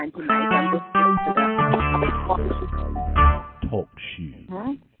tonight. I'm listening to the Talk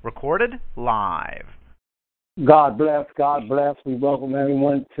show. Recorded live. God bless, God bless. We welcome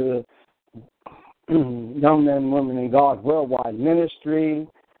everyone to Young Men and Women in God's Worldwide Ministry,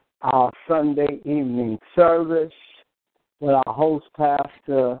 our Sunday evening service with our host,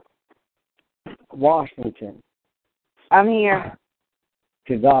 Pastor Washington. I'm here.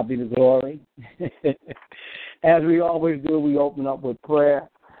 To God be the glory. As we always do, we open up with prayer.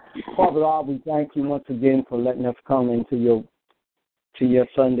 Father God, we thank you once again for letting us come into your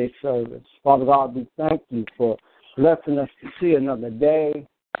Sunday service. Father God, we thank you for blessing us to see another day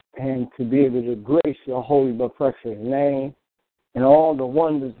and to be able to grace your holy but precious name and all the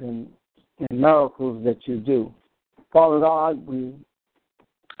wonders and miracles that you do. Father God, we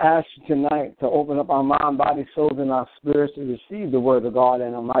ask you tonight to open up our mind, body, souls, and our spirits to receive the word of God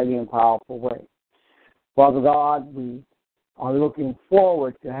in a mighty and powerful way. Father God, we are looking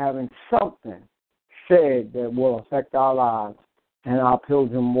forward to having something said that will affect our lives and our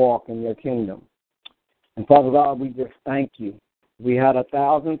pilgrim walk in your kingdom. And Father God, we just thank you. We had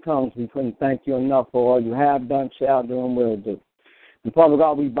 1,000 tongues. We couldn't thank you enough for all you have done, shall do, and will do. And Father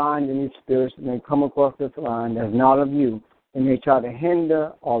God, we bind any spirits that may come across this line that's not of you, and they try to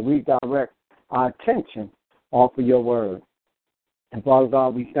hinder or redirect our attention off of your word. And Father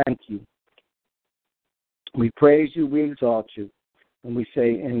God, we thank you. We praise you, we exalt you, and we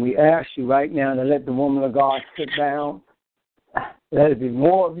say, and we ask you right now to let the woman of God sit down. Let it be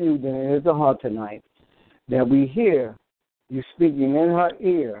more of you than it is of her tonight, that we hear you speaking in her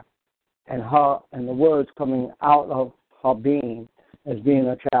ear and the words coming out of her being as being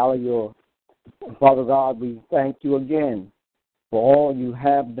a child of yours. And Father God, we thank you again for all you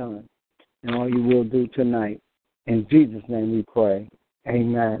have done and all you will do tonight. In Jesus' name we pray.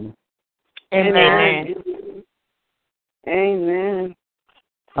 Amen. Amen. Amen.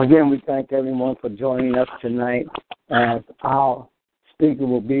 Again, we thank everyone for joining us tonight, as our speaker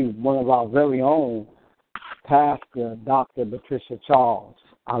will be one of our very own, Pastor Dr. Patricia Charles,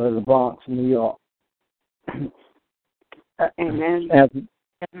 out of the Bronx, New York. Amen. As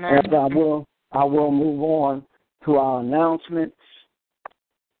I will move on to our announcements.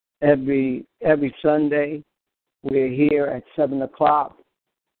 Every Sunday, we're here at 7 o'clock,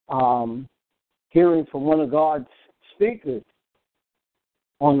 hearing from one of God's speakers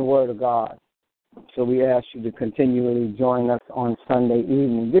on the Word of God. So we ask you to continually join us on Sunday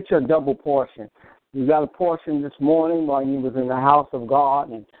evening. Get your double portion. You got a portion this morning while you was in the house of God,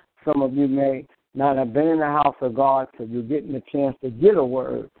 and some of you may not have been in the house of God, so you're getting a chance to get a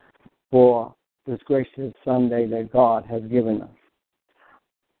word for this gracious Sunday that God has given us.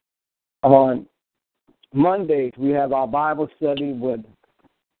 On Mondays, we have our Bible study with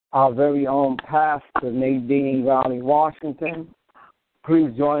our very own Pastor Nadine Rowley Washington. Please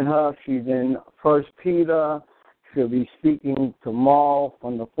join her. She's in 1 Peter. She'll be speaking tomorrow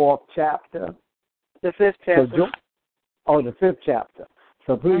from the 4th chapter. The 5th chapter. The 5th chapter.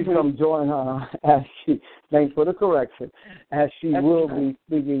 So please come join her as she, thanks for the correction, as she will be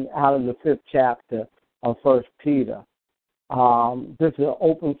speaking out of the 5th chapter of 1 Peter. This is an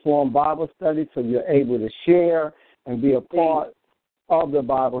open forum Bible study, so you're able to share and be a part of the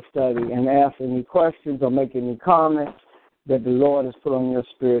Bible study and ask any questions or make any comments that the Lord has put on your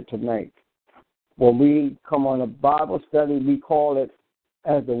spirit to make. When we come on a Bible study, we call it,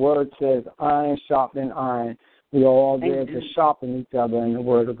 as the word says, iron sharpening iron. We are all there to sharpen each other in the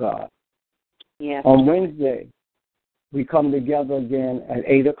Word of God. Yes. On Wednesday, we come together again at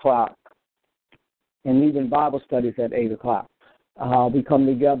 8 o'clock, and even Bible studies at 8 o'clock. We come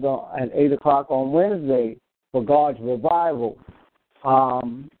together at 8 o'clock on Wednesday for God's revival.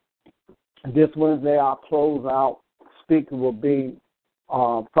 This Wednesday, our closeout speaker will be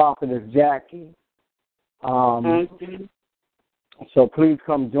Prophetess Jackie. So please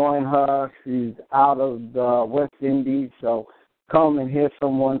come join her. She's out of the West Indies, so come and hear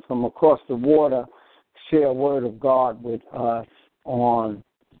someone from across the water share a word of God with us on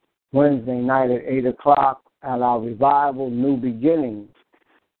Wednesday night at 8 o'clock at our revival, New Beginnings.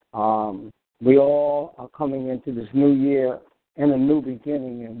 We all are coming into this new year in a new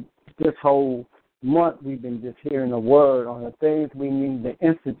beginning, and this whole month we've been just hearing a word on the things we need to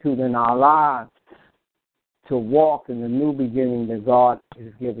institute in our lives to walk in the new beginning that God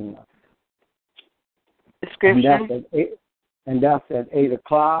is giving us. The scripture. And that's at 8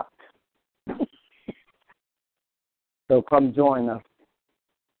 o'clock. So come join us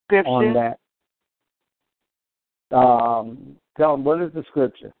Scripture. on that. Tell them, what is the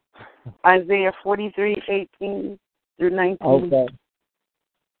scripture? Isaiah 43:18 through 19. Okay.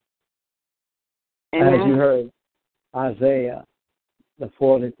 Amen. As you heard, Isaiah the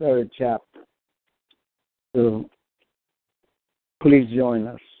 43rd chapter. So please join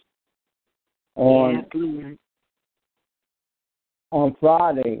us. On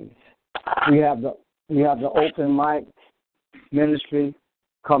Fridays, we have the open mic ministry.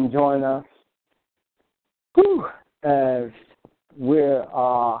 Come join us. As we're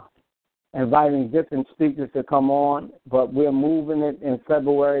inviting different speakers to come on, but we're moving it in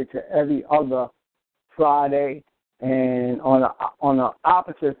February to every other Friday. And on the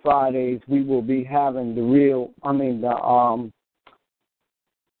opposite Fridays, we will be having on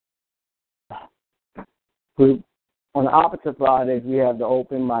the opposite Fridays, we have the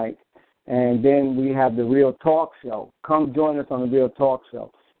open mic, and then we have the Real Talk Show. Come join us on the Real Talk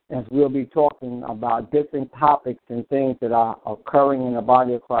Show, as we'll be talking about different topics and things that are occurring in the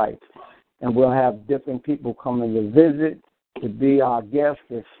body of Christ. And we'll have different people coming to visit, to be our guests,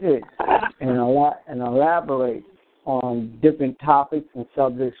 to sit and elaborate on different topics and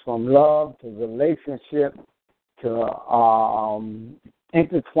subjects, from love to relationship to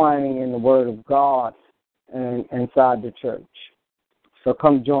intertwining in the Word of God and inside the church. So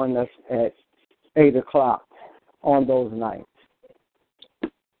come join us at 8 o'clock on those nights.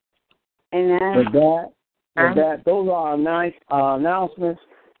 Amen. With that, those are our nice announcements.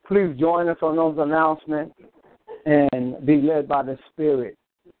 Please join us on those announcements and be led by the Spirit.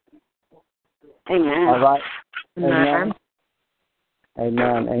 Amen. All right? Amen.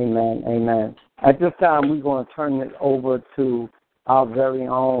 Amen. Amen. Amen. At this time, we're going to turn it over to our very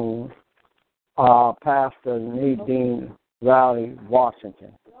own Pastor Nadine Riley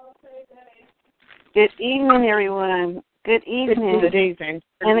Washington. Good evening, everyone. Good evening. Good evening.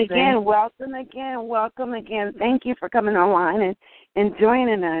 And again, welcome again. Thank you for coming online and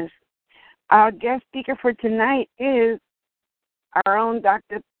joining us. Our guest speaker for tonight is our own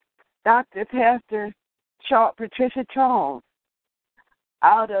Dr. Pastor Patricia Charles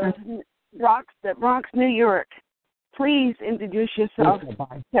out of Bronx, New York. Please introduce yourself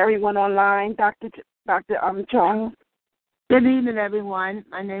to everyone online, Dr. Charles. Good evening, everyone.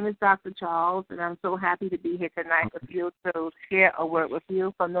 My name is Dr. Charles, and I'm so happy to be here tonight with you to share a word with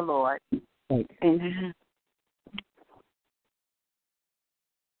you from the Lord. Amen.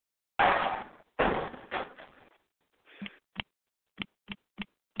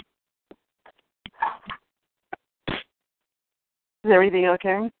 Is everything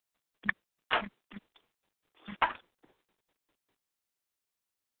okay?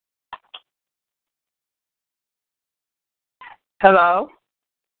 Hello?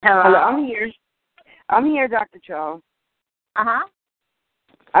 Hello, I'm here, Dr. Charles. Uh-huh.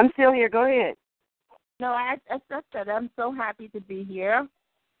 I'm still here. Go ahead. No, I just said I'm so happy to be here,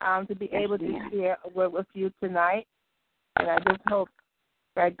 to be able to share a word with you tonight. And I just hope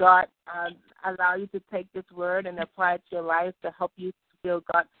that God allow you to take this word and apply it to your life to help you to build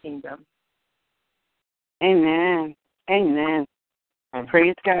God's kingdom. Amen. Amen.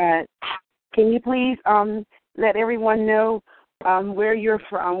 Praise God. Can you please let everyone know where you're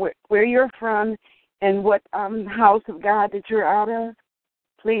from, and what house of God that you're out of,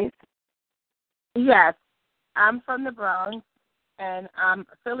 please? Yes, I'm from the Bronx, and I'm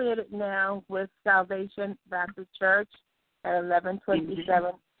affiliated now with Salvation Baptist Church at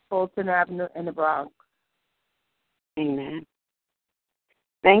 1127 Fulton Avenue in the Bronx. Amen.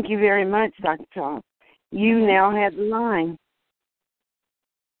 Thank you very much, Dr. Charles. You now have the line.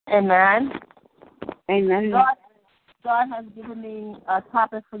 Amen. Amen. God has given me a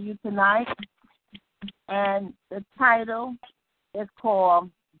topic for you tonight, and the title is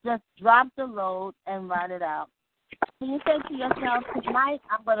called Just Drop the Load and Write It Out. Can you say to yourself, tonight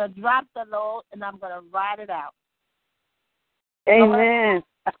I'm going to drop the load and I'm going to write it out? Amen.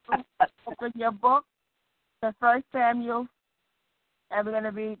 Open your book to 1 Samuel, and we're going to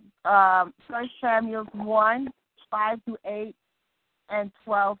read 1 Samuel 1, 5-8, and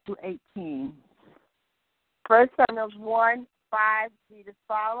 12-18. 1 Samuel 1, 5 read as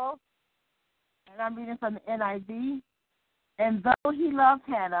follows, and I'm reading from the NIV. And though he loved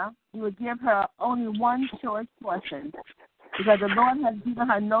Hannah, he would give her only one choice portion, because the Lord has given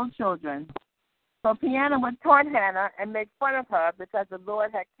her no children. So Peninnah would taunt Hannah and make fun of her because the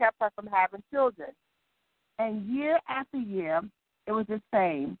Lord had kept her from having children. And year after year, it was the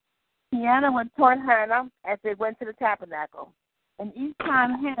same. Peninnah would taunt Hannah as they went to the tabernacle. And each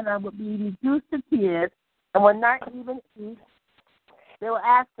time Hannah would be reduced to tears and would not even eat, they would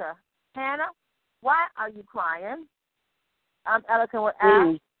ask her, Hannah, why are you crying? Elkanah would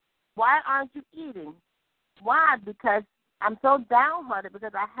ask, why aren't you eating? Why? Because I'm so downhearted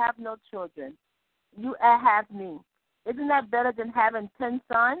because I have no children. You have me. Isn't that better than having 10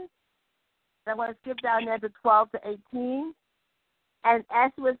 sons? I'm going to skip down there to 12-18. And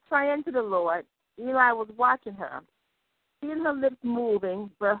as she was praying to the Lord, Eli was watching her. Seeing her lips moving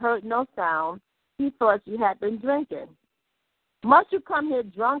but heard no sound, he thought she had been drinking. Must you come here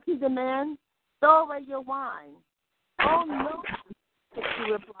drunk, he demanded? Throw away your wine. Oh, no,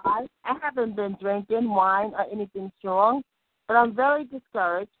 she replied. I haven't been drinking wine or anything strong, but I'm very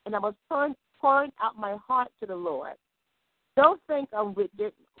discouraged, and I was pouring out my heart to the Lord. Don't think I'm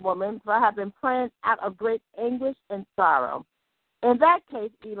wicked, woman, for I have been praying out of great anguish and sorrow. In that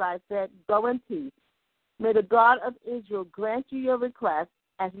case, Eli said, go in peace. May the God of Israel grant you your request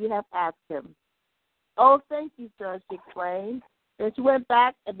as you have asked him. Oh, thank you, sir, she exclaimed. Then she went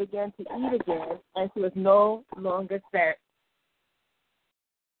back and began to eat again, and she was no longer sick.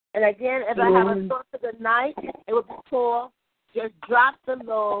 And again, if I have a thought for the night, it would be called, just drop the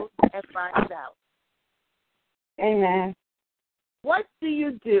load and find it out. Amen. What do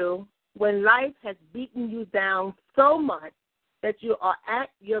you do when life has beaten you down so much that you are at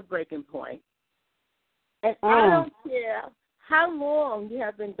your breaking point? And I don't care how long you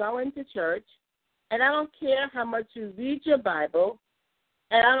have been going to church, and I don't care how much you read your Bible,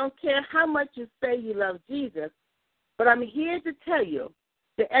 and I don't care how much you say you love Jesus, but I'm here to tell you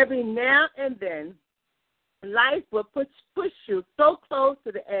that every now and then, life will push you so close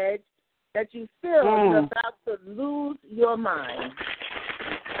to the edge that you feel you're about to lose your mind.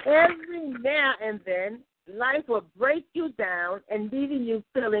 Every now and then, life will break you down and leaving you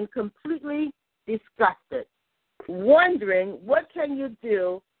feeling completely disgusted, wondering what can you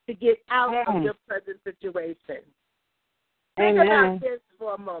do to get out of your present situation. Think about this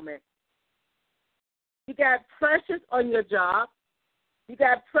for a moment. You got pressures on your job. You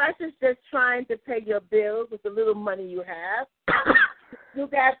got pressures just trying to pay your bills with the little money you have. You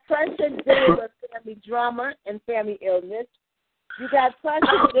got pressure dealing with family drama and family illness. You got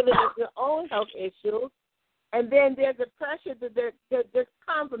pressure dealing with your own health issues. And then there's a pressure that just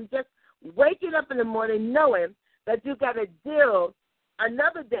comes from just waking up in the morning knowing that you got to deal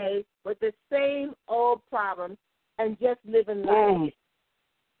another day with the same old problems and just living life.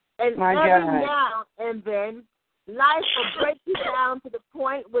 And every now and then, life will break you down to the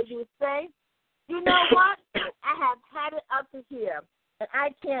point where you say, you know what, I have had it up to here, and I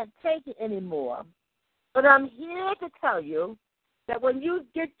can't take it anymore. But I'm here to tell you that when you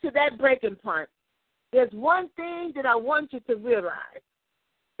get to that breaking point, there's one thing that I want you to realize.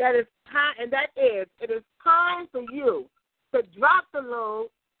 That is time, and that is, it is time for you to drop the load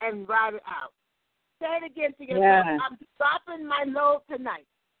and ride it out. Say it again to yourself. Yeah. I'm dropping my load tonight.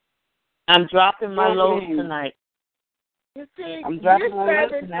 I'm dropping my load tonight. You see, you're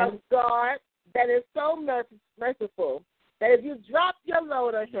servant of God that is so merciful that if you drop your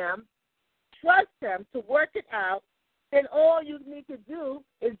load on him, trust him to work it out, then all you need to do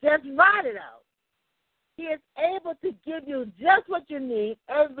is just ride it out. He is able to give you just what you need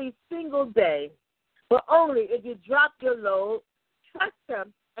every single day, but only if you drop your load, trust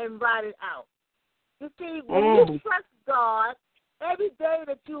him, and ride it out. You see, when you trust God, every day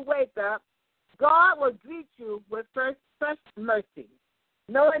that you wake up, God will greet you with fresh mercy,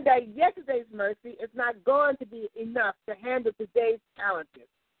 knowing that yesterday's mercy is not going to be enough to handle today's challenges.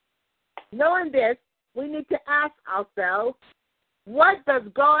 Knowing this, we need to ask ourselves, what does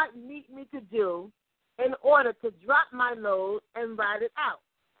God need me to do in order to drop my load and ride it out?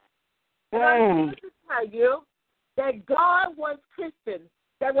 And I'm here to tell you that God wants Christians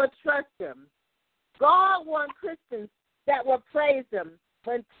that will trust him. God wants Christians that will praise him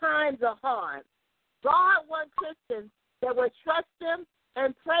when times are hard. God wants Christians that will trust him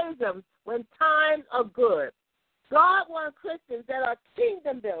and praise him when times are good. God wants Christians that are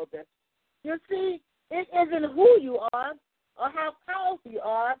kingdom builders. You see, it isn't who you are or how powerful you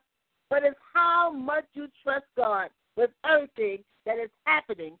are, but it's how much you trust God with everything that is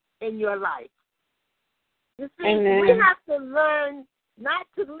happening in your life. You see, we have to learn not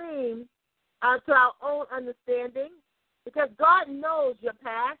to lean to our own understanding, because God knows your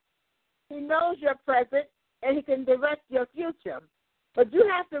past, he knows your present, and he can direct your future. But you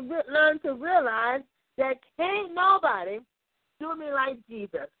have to learn to realize that can't nobody do me like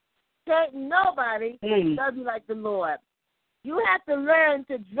Jesus. Can't nobody love you like the Lord. You have to learn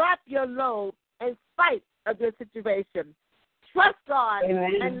to drop your load in spite of your situation. Trust God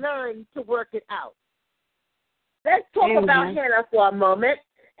and learn to work it out. Let's talk about Hannah for a moment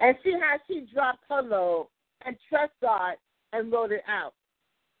and see how she dropped her load and trust God and wrote it out.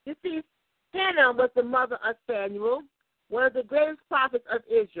 You see, Hannah was the mother of Samuel, one of the greatest prophets of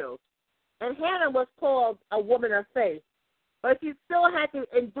Israel. And Hannah was called a woman of faith, but she still had to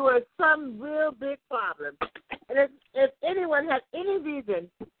endure some real big problems. And if anyone had any reason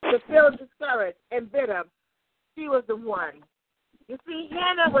to feel discouraged and bitter, she was the one. You see,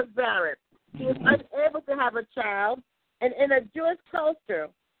 Hannah was barren. She was unable to have a child, and in a Jewish culture,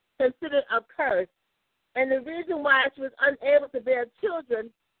 considered a curse. And the reason why she was unable to bear children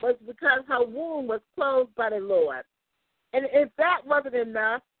was because her womb was closed by the Lord. And if that wasn't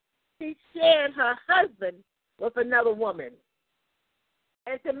enough, she shared her husband with another woman.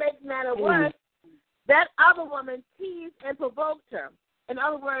 And to make matters worse, that other woman teased and provoked her. In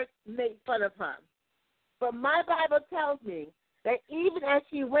other words, made fun of her. But my Bible tells me that even as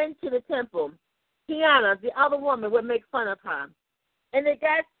she went to the temple, Tiana, the other woman, would make fun of her. And it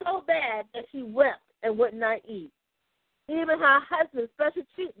got so bad that she wept and would not eat. Even her husband's special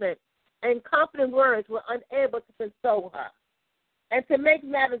treatment and comforting words were unable to console her. And to make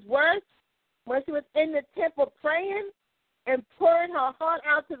matters worse, when she was in the temple praying and pouring her heart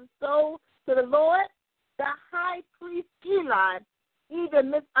out to the Lord, the high priest Eli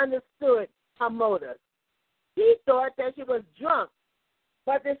even misunderstood her motives. He thought that she was drunk,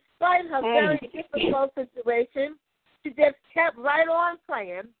 but despite her very difficult situation, she just kept right on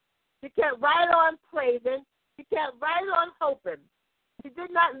praying. She kept right on praising. She kept right on hoping. She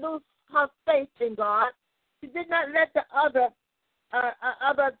did not lose her faith in God. She did not let the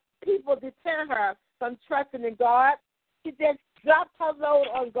other people deter her from trusting in God. She just dropped her load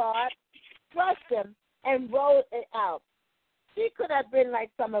on God, trusted Him, and rolled it out. She could have been like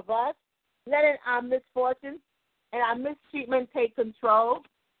some of us, letting our misfortunes and our mistreatment take control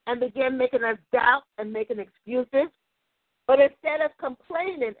and begin making us doubt and making excuses. But instead of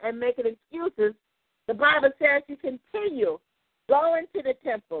complaining and making excuses, the Bible says she continued going to the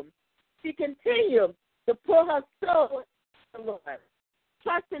temple. She continued to pour her soul to the Lord,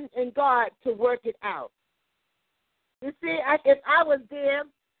 trusting in God to work it out. You see, if I was there,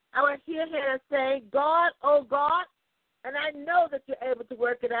 I would hear her say, God, oh God, and I know that you're able to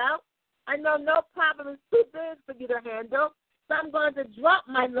work it out. I know no problem is too big for you to handle, so I'm going to drop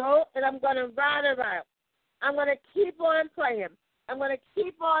my load and I'm going to ride it out. I'm going to keep on praying. I'm going to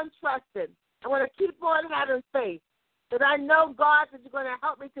keep on trusting. I'm going to keep on having faith, because I know, God, that you're going to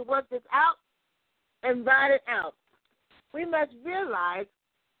help me to work this out and ride it out. We must realize,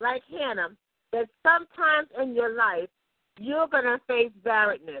 like Hannah, that sometimes in your life, you're going to face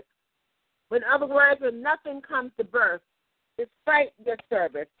barrenness. In other words, when nothing comes to birth, despite your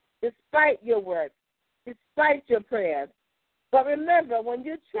service, despite your work, despite your prayers. But remember, when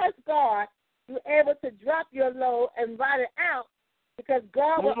you trust God, you're able to drop your load and ride it out, because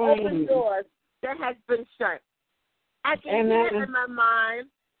God will open doors that has been shut. I can hear in my mind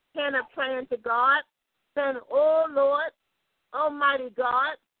Hannah praying to God, saying, oh, Lord, Almighty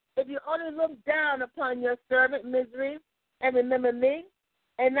God, if you only look down upon your servant misery and remember me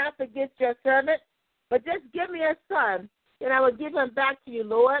and not forget your servant, but just give me a son, and I will give him back to you,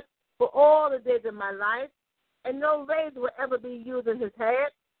 Lord, for all the days of my life, and no razor will ever be used in his head.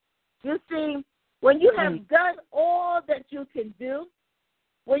 You see, when you have done all that you can do,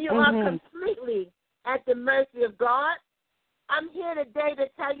 when you are completely at the mercy of God, I'm here today to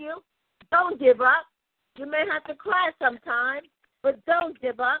tell you, don't give up. You may have to cry sometimes, but don't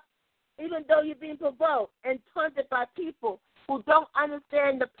give up. Even though you're being provoked and taunted by people who don't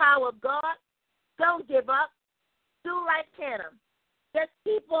understand the power of God, don't give up. Do like Hannah. Just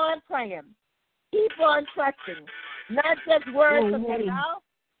keep on praying. Keep on trusting. Not just words from your mouth,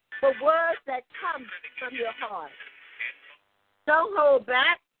 but words that come from your heart. Don't hold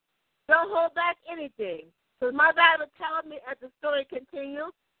back. Don't hold back anything. Because my Bible tells me, as the story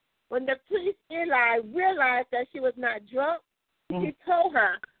continues, when the priest Eli realized that she was not drunk, he told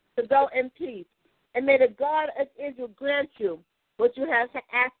her to go in peace. And may the God of Israel grant you what you have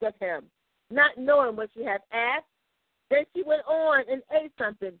asked of him. Not knowing what you have asked, then she went on and ate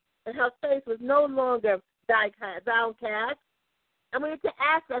something, and her face was no longer downcast. And we need to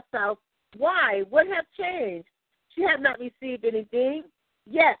ask ourselves, why? What have changed? She had not received anything.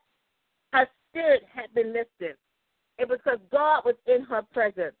 Yes, her spirit had been lifted. It was because God was in her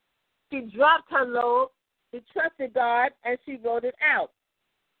presence. She dropped her load, she trusted God, and she wrote it out.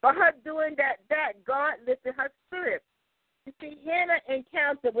 For her doing that, God lifted her spirit. You see, Hannah's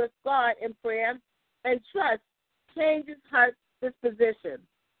encounter with God in prayer and trust changes her disposition.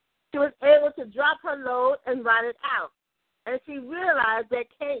 She was able to drop her load and write it out. And she realized that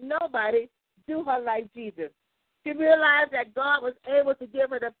can't nobody do her like Jesus. She realized that God was able to give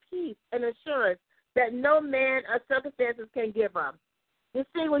her the peace and assurance that no man or circumstances can give her. You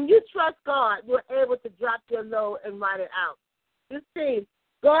see, when you trust God, you're able to drop your load and write it out. You see,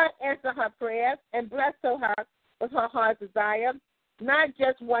 God answered her prayers and blessed her with her heart's desire, not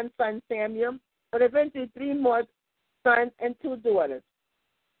just one son, Samuel, but eventually 3 more sons and 2 daughters.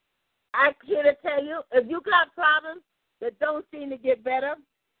 I'm here to tell you, if you got problems, that don't seem to get better,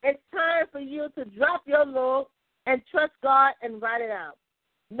 it's time for you to drop your load and trust God and write it out,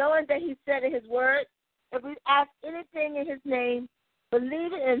 knowing that He said in His word, if we ask anything in His name,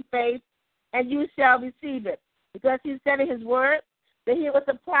 believe it in faith, and you shall receive it. Because He said in His word that He will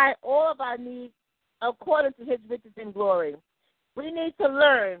supply all of our needs according to His riches and glory. We need to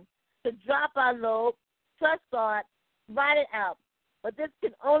learn to drop our load, trust God, write it out. But this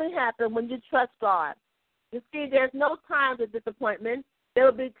can only happen when you trust God. You see, there's no times of disappointment. There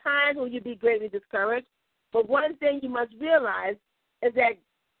will be times when you'll be greatly discouraged. But one thing you must realize is that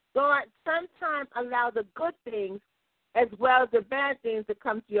God sometimes allows the good things as well as the bad things to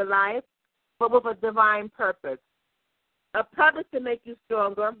come to your life, but with a divine purpose. A purpose to make you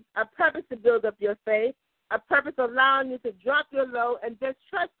stronger, a purpose to build up your faith, a purpose allowing you to drop your load and just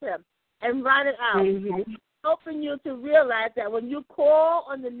trust Him and write it out. Mm-hmm. Helping you to realize that when you call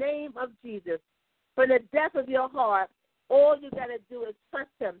on the name of Jesus from the depth of your heart, all you got to do is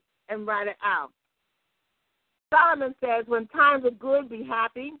trust Him and write it out. Solomon says, when times are good, be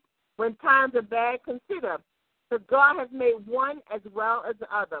happy. When times are bad, consider. For God has made one as well as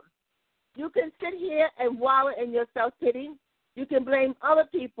the other. You can sit here and wallow in your self-pity. You can blame other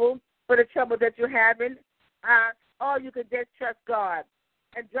people for the trouble that you're having, or you can just trust God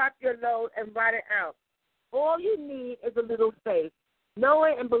and drop your load and write it out. All you need is a little faith,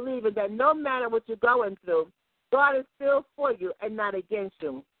 knowing and believing that no matter what you're going through, God is still for you and not against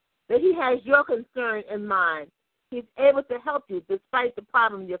you, that He has your concern in mind. He's able to help you despite the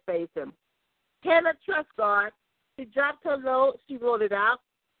problem you're facing. Hannah trust God. She dropped her load. She wrote it out.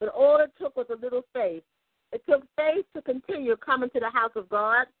 But all it took was a little faith. It took faith to continue coming to the house of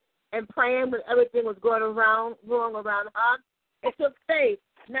God and praying when everything was going wrong around her. It took faith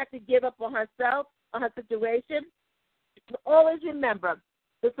not to give up on herself or her situation. But always remember,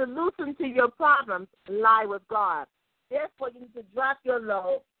 the solution to your problems lie with God. Therefore, you need to drop your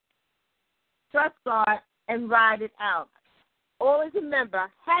load, trust God, and ride it out. Always remember,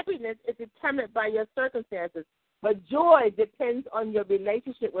 happiness is determined by your circumstances, but joy depends on your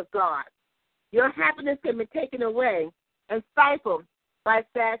relationship with God. Your happiness can be taken away and stifled by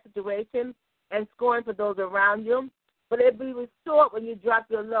sad situations and scorn for those around you, but it will be restored when you drop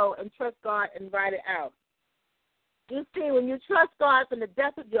your load and trust God and write it out. You see, when you trust God from the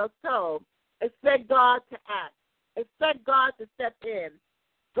depth of your soul, expect God to act. Expect God to step in.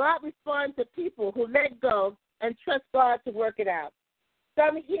 God responds to people who let go and trust God to work it out. So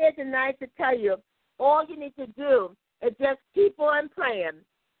I'm here tonight to tell you, all you need to do is just keep on praying,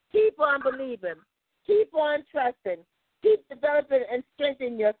 keep on believing, keep on trusting, keep developing and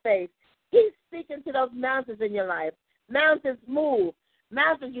strengthening your faith. Keep speaking to those mountains in your life. Mountains move.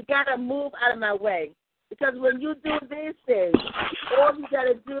 Mountains, you got to move out of my way. Because when you do these things, all you got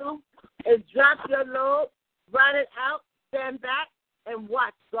to do is drop your load, run it out, stand back, and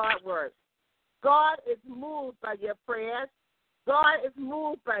watch God work. God is moved by your prayers. God is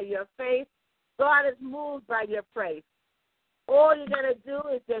moved by your faith. God is moved by your praise. All you got to do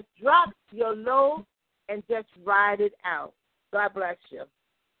is just drop your load and just ride it out. God bless you.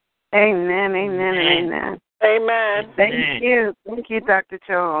 Amen, amen, amen. Amen. Thank you. Thank you, Dr.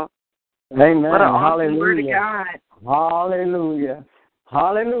 Charles. Amen. What an awesome Hallelujah. word of God. Hallelujah.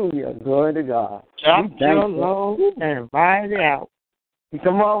 Hallelujah. Glory to God. Drop your load and ride it out.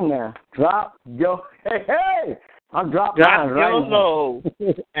 Come on now. Drop your, hey. I'm dropping mine right now. Drop your load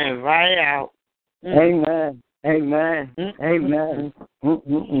and ride it out. Amen. Amen. Amen.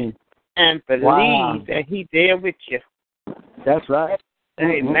 And believe that He's there with you. That's right.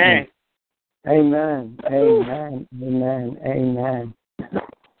 Amen. Amen. Amen. Amen. Amen.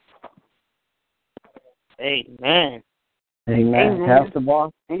 Amen. Amen. Pastor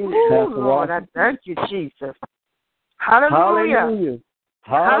Boss. Lord, I thank you, Jesus. Hallelujah. Hallelujah.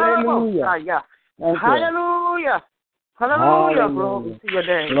 Hallelujah. Hallelujah. Hallelujah. Glory to your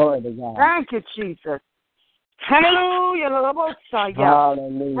name. Glory to God. Thank you, Jesus. Hallelujah.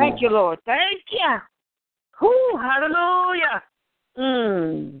 Hallelujah. Thank you, Lord. Thank you. Hallelujah.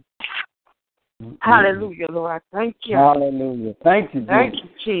 Hallelujah, Lord. Thank you. Hallelujah. Thank you, Jesus. Thank you,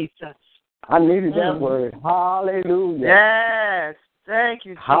 Jesus. I needed that word. Hallelujah. Yes. Thank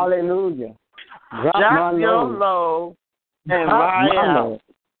you, Jesus. Hallelujah. Drop your load and ride it out.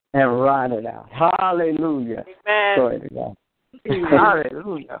 And ride it out. Hallelujah. Amen. Glory to God.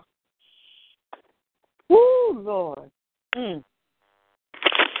 Hallelujah. Woo, Lord.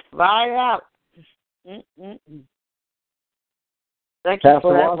 Ride it out. Thank you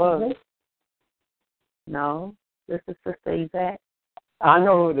for that word. No, this is Sister Yvette. I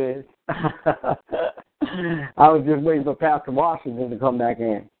know who it is. I was just waiting for Pastor Washington to come back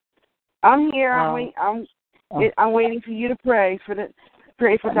in. I'm here. I'm I'm waiting for you to pray for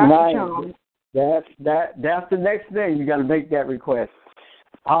Dr. Jones. That's the next thing. You got to make that request.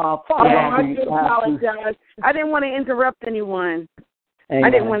 I do apologize. I didn't want to interrupt anyone. Amen. I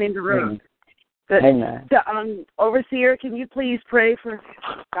didn't want to interrupt. Amen. Overseer, can you please pray for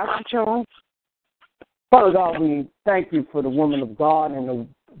Dr. Jones? Father God, we thank you for the woman of God and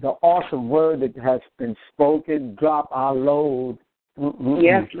the awesome word that has been spoken. Drop our load.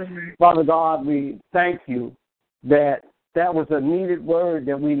 Yes, Lord. Father God, we thank you that was a needed word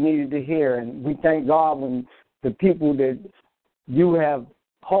that we needed to hear. And we thank God when the people that you have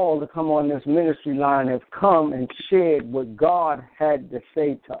called to come on this ministry line have come and shared what God had to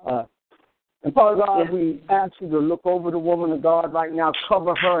say to us. And Father God, we ask you to look over the woman of God right now,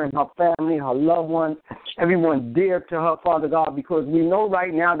 cover her and her family, her loved ones, everyone dear to her, Father God, because we know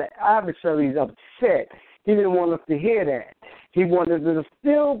right now the adversary is upset. He didn't want us to hear that. He wanted us to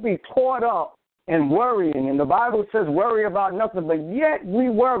still be caught up in worrying. And the Bible says worry about nothing, but yet we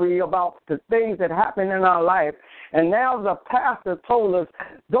worry about the things that happen in our life. And now the pastor told us,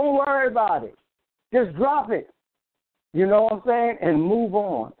 don't worry about it. Just drop it. You know what I'm saying? And move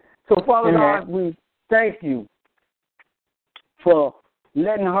on. So, Father God, we thank you for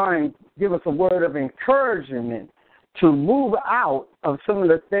letting her give us a word of encouragement to move out of some of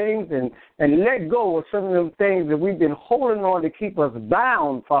the things and let go of some of the things that we've been holding on to keep us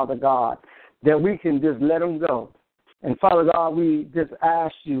bound, Father God, that we can just let them go. And, Father God, we just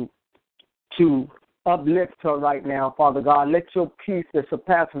ask you to uplift her right now, Father God. Let your peace that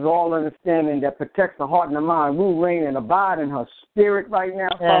surpasses all understanding, that protects the heart and the mind, rule, reign, and abide in her spirit right now,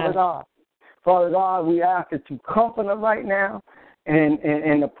 Father God. Father God, we ask that you comfort her right now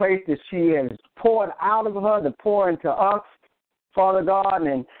and the place that she has poured out of her to pour into us, Father God.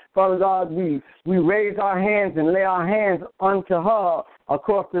 And, Father God, we raise our hands and lay our hands unto her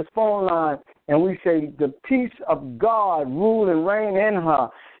across this phone line, and we say the peace of God rule and reign in her,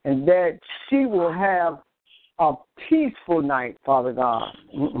 and that she will have a peaceful night, Father God,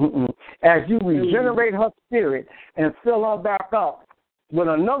 as you regenerate her spirit and fill her back up with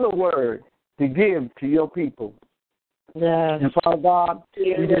another word to give to your people. Yes. And Father God,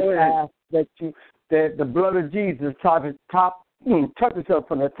 we just ask that the blood of Jesus touches her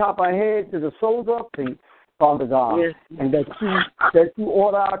from the top of her head to the soles of her feet, Father God, and that you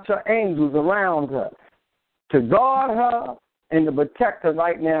order out your angels around her to guard her and to protect her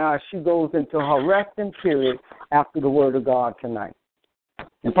right now as she goes into her resting period after the word of God tonight.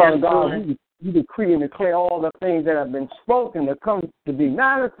 And Father God, we decree and declare all the things that have been spoken to come to be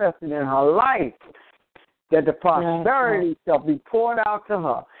manifested in her life, that the prosperity shall be poured out to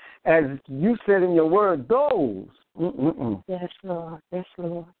her. As you said in your word, those. Yes, Lord. Yes,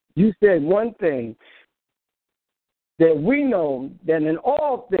 Lord. You said one thing, that we know that in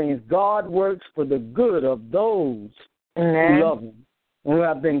all things God works for the good of those who love him, and who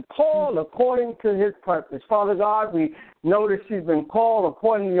have been called according to his purpose. Father God, we know that she's been called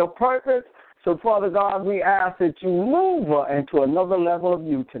according to your purpose. So, Father God, we ask that you move her into another level of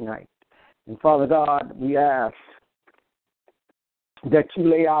you tonight. And, Father God, we ask that you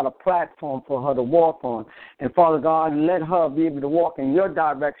lay out a platform for her to walk on. And, Father God, let her be able to walk in your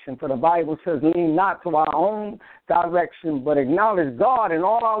direction. For the Bible says, lean not to our own direction, but acknowledge God in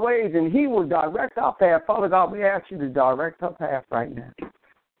all our ways, and he will direct our path. Father God, we ask you to direct our path right now.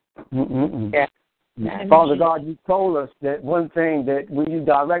 Father God, you told us that one thing, that when you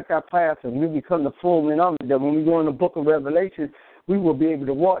direct our path and we become the fulfillment of it, that when we go in the book of Revelation, we will be able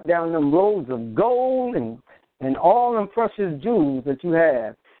to walk down them roads of gold and all them precious jewels that you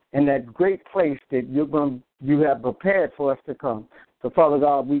have, and that great place that you have prepared for us to come. So, Father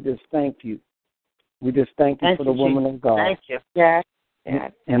God, we just thank you. We just thank you for the woman of God. Thank you. Yes.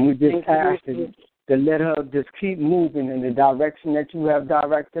 And we just ask to let her just keep moving in the direction that you have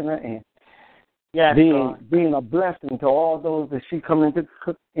directed her in. Yes, being a blessing to all those that she come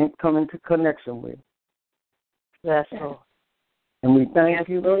into connection with. Yes, Lord. And we thank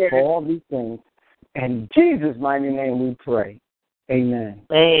you for all these things. In Jesus' mighty name we pray. Amen.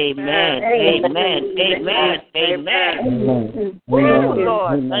 Amen. Amen. Amen. Amen.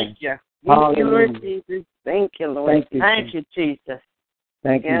 Lord, thank you. Thank you, Lord Jesus. Thank you, Lord. Thank you, Jesus.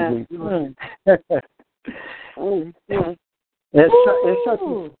 Thank you, Jesus.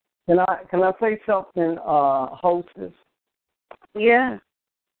 Can I say something, hostess? Yeah.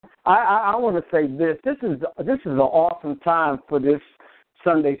 I want to say this. This is an awesome time for this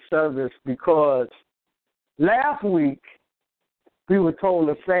Sunday service, because last week we were told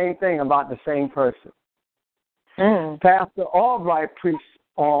the same thing about the same person. Pastor Albright preached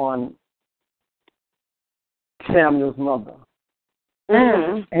on Samuel's mother.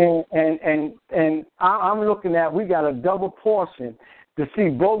 And I'm looking at, we got a double portion to see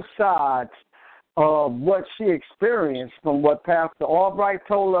both sides of what she experienced from what Pastor Albright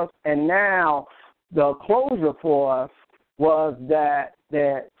told us, and now the closure for us was that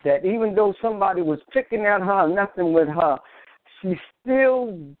even though somebody was picking at her, messing with her, she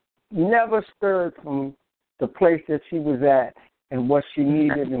still never stirred from the place that she was at and what she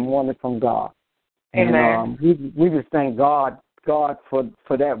needed and wanted from God. Amen. And we just thank God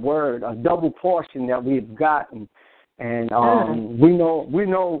for that word, a double portion that we've gotten. And we know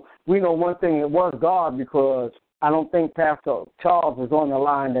one thing, it was God, because I don't think Pastor Charles was on the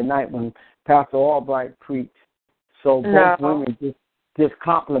line that night when Pastor Albright preached. So both women just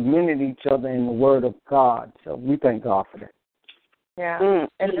complimented each other in the word of God. So we thank God for that. Yeah.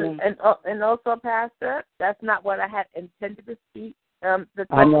 And also, Pastor, that's not what I had intended to speak, to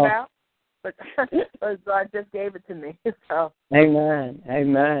talk about. But God just gave it to me. So. Amen.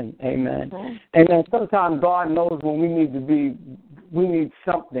 And then sometimes God knows when we need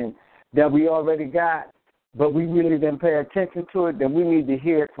something that we already got, but we really didn't pay attention to it, then we need to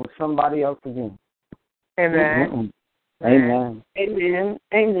hear it from somebody else again. Amen. Amen.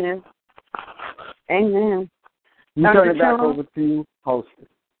 We turn it back over to you, hostess.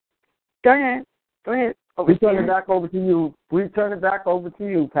 Go ahead. We turn it back over to you. We turn it back over to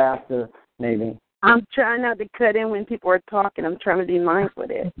you, Pastor Nadine. I'm trying not to cut in when people are talking. I'm trying to be mindful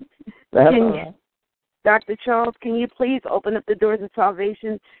of it. That's all right. Dr. Charles, can you please open up the doors of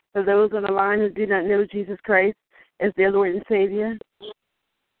salvation for those on the line who do not know Jesus Christ as their Lord and Savior?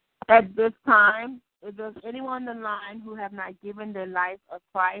 At this time, if there's anyone on the line who have not given their life to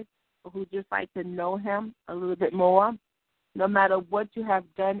Christ or who just like to know Him a little bit more, no matter what you have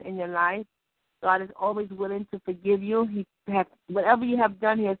done in your life, God is always willing to forgive you. Whatever you have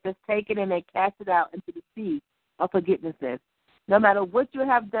done, He has just taken it and cast it out into the sea of forgiveness. No matter what you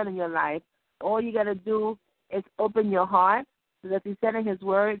have done in your life, all you got to do is open your heart. So as He said in His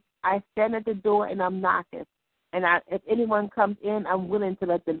word, I stand at the door and I'm knocking. And if anyone comes in, I'm willing to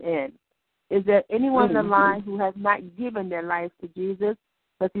let them in. Is there anyone on the line who has not given their life to Jesus?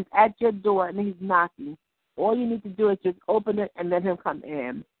 Because He's at your door and He's knocking. All you need to do is just open it and let Him come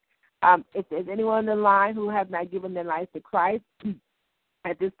in. If there's anyone on the line who have not given their life to Christ,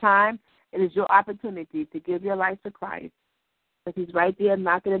 at this time, it is your opportunity to give your life to Christ. Because He's right there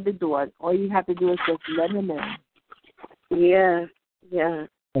knocking at the door. All you have to do is just let Him in. Yeah.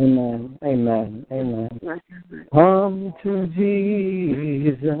 Amen. Come to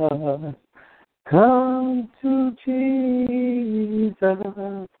Jesus. Come to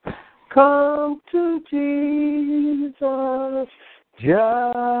Jesus. Come to Jesus.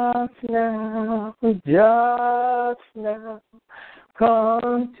 Just now.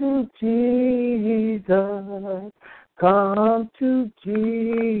 Come to Jesus. Come to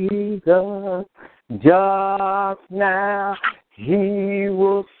Jesus. Just now. He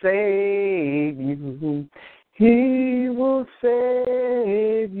will save you. He will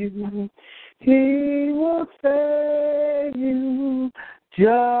save you. He will save you.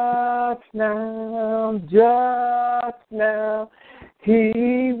 Just now.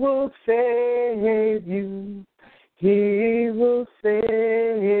 He will save you. He will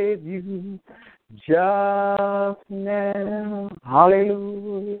save you. Just now.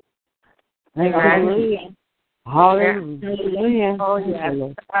 Hallelujah. Hallelujah. Hallelujah. Oh, yes.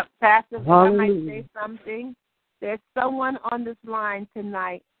 Pastor, if I might say something, there's someone on this line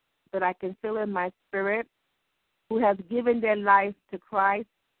tonight that I can feel in my spirit who has given their life to Christ,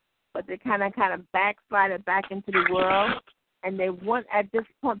 but they kind of backslided back into the world, and they want at this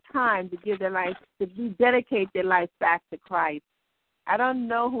point time to give their life, to rededicate their life back to Christ. I don't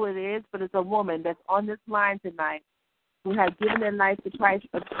know who it is, but it's a woman that's on this line tonight who has given their life to Christ,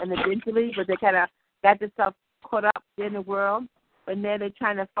 and eventually, but they kind of got themselves caught up in the world, but now they're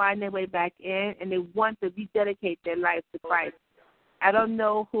trying to find their way back in, and they want to rededicate their life to Christ. I don't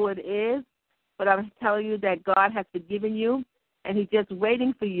know who it is, but I'm telling you that God has forgiven you, and He's just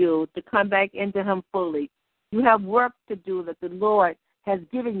waiting for you to come back into Him fully. You have work to do that the Lord has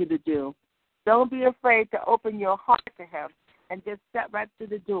given you to do. Don't be afraid to open your heart to Him and just step right through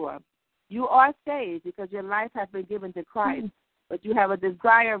the door. You are saved because your life has been given to Christ, but you have a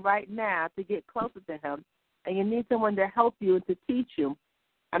desire right now to get closer to Him, and you need someone to help you and to teach you.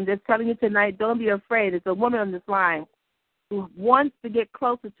 I'm just telling you tonight, don't be afraid. There's a woman on this line who wants to get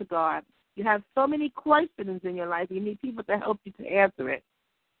closer to God. You have so many questions in your life. You need people to help you to answer it.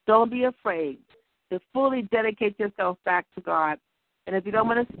 Don't be afraid to fully dedicate yourself back to God. And if you don't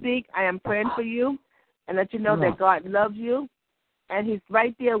want to speak, I am praying for you and let you know that God loves you, and He's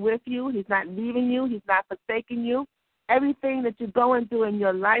right there with you. He's not leaving you. He's not forsaking you. everything that you're going through in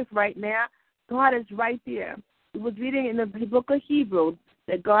your life right now, God is right there. We was reading in the book of Hebrews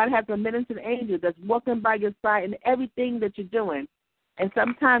that God has a ministering angel that's walking by your side in everything that you're doing. And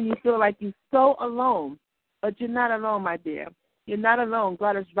sometimes you feel like you're so alone, but you're not alone, my dear. You're not alone.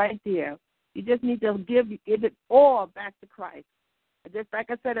 God is right there. You just need to give it all back to Christ. And just like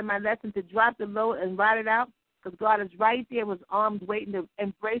I said in my lesson, to drop the load and ride it out, because God is right there with arms waiting to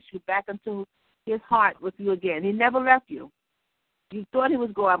embrace you back into his heart with you again. He never left you. You thought he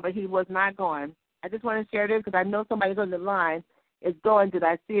was gone, but he was not gone. I just want to share this because I know somebody's on the line is going. Did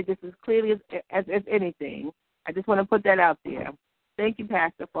I see it just as clearly as anything? I just want to put that out there. Thank you,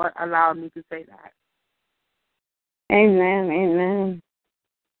 Pastor, for allowing me to say that. Amen. Amen.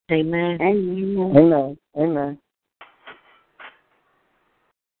 Amen. Amen. Amen. Amen.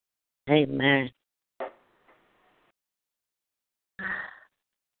 Amen.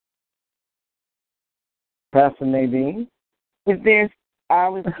 Pastor Nadine? If there's, I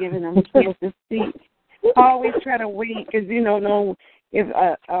was giving them a chance to speak. I always try to wait because you don't know if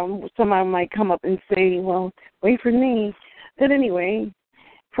somebody might come up and say, well, wait for me. But anyway,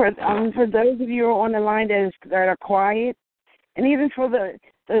 for those of you who are on the line that are quiet, and even for the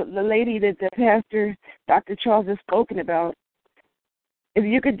lady that the pastor, Dr. Charles, has spoken about, if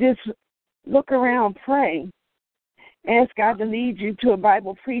you could just look around, pray, ask God to lead you to a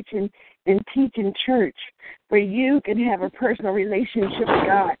Bible preaching and teaching church where you can have a personal relationship with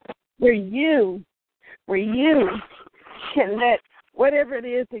God, where you can let whatever it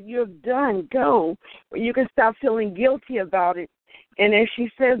is that you've done go, where you can stop feeling guilty about it. And if she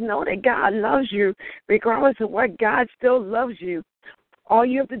says no, that God loves you, regardless of what, God still loves you. All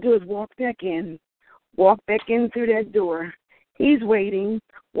you have to do is walk back in through that door. He's waiting.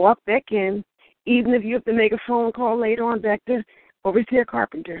 Walk back in. Even if you have to make a phone call later on back to Overseer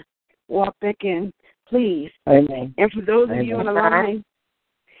Carpenter, walk back in, please. Amen. And for those of Amen. you on the line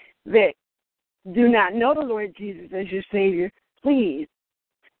that do not know the Lord Jesus as your Savior, please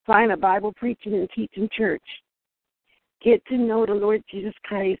find a Bible preaching and teaching church. Get to know the Lord Jesus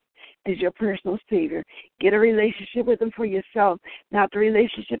Christ as your personal Savior. Get a relationship with him for yourself, not the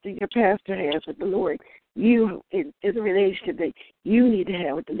relationship that your pastor has with the Lord. You is a relationship that you need to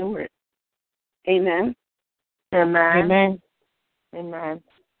have with the Lord. Amen. Amen. Amen. Amen.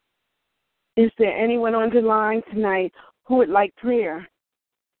 Is there anyone on the line tonight who would like prayer?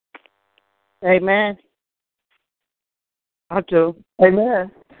 Amen. I do.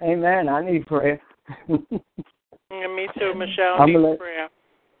 Amen. Amen. I need prayer. And me too, Michelle. I'm Need prayer.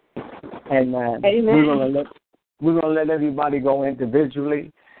 Amen. Amen. We're gonna let everybody go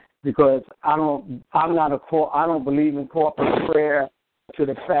individually because I don't believe in corporate prayer to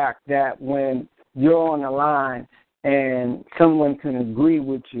the fact that when you're on the line and someone can agree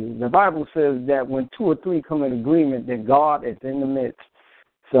with you. The Bible says that when 2 or 3 come in agreement, that God is in the midst.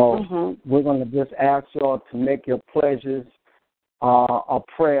 So we're going to just ask y'all to make your pledges a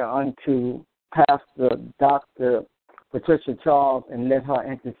prayer unto Pastor Dr. Patricia Charles and let her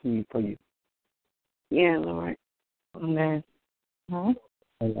intercede for you. Yeah, Lord. Amen. Amen.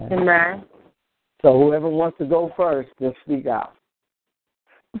 Amen. So whoever wants to go first, just speak out.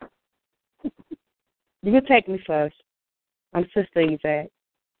 You can take me first. I'm Sister Yvette.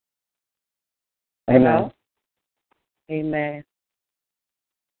 Amen. Hello? Amen.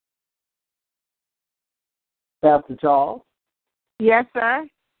 Pastor Charles? Yes, sir.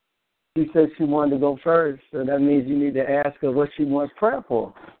 She said she wanted to go first, so that means you need to ask her what she wants prayer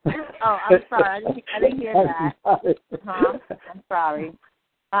for. Oh, I'm sorry. I didn't hear that. I'm sorry.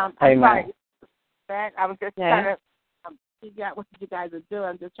 I'm Amen. sorry. That I was just trying to figure out what you guys are doing.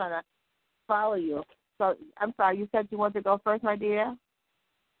 I'm just trying to follow you. So I'm sorry. You said you wanted to go first, my dear.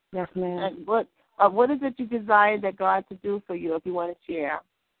 Yes, ma'am. And what is it you desire that God to do for you? If you want to share.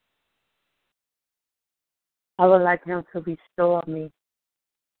 I would like him to restore me.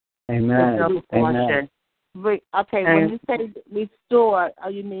 Amen. Amen. Okay, when you say restore,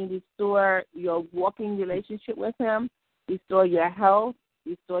 you mean restore your walking relationship with him, restore your health,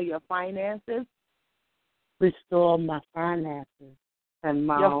 restore your finances? Restore my finances and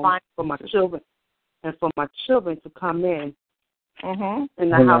for my children, and for my children to come in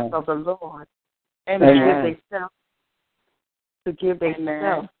the house of the Lord and to give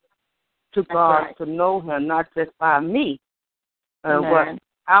themselves to God, to know him, not just by me.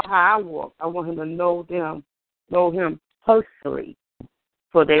 How I walk. I want him to know him personally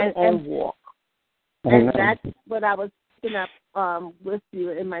for their own walk. And that's what I was picking up with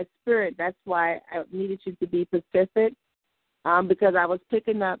you in my spirit. That's why I needed you to be specific, because I was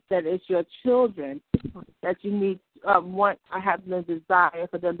picking up that it's your children that you need have the desire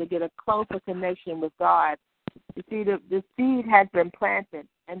for them to get a closer connection with God You see, the seed has been planted,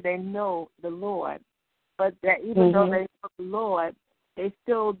 and they know the Lord. But that even though they know the Lord, they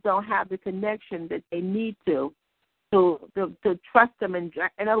still don't have the connection that they need to trust Him. And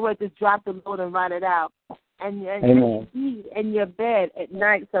in other words, just drop the load and write it out. And you see in your bed at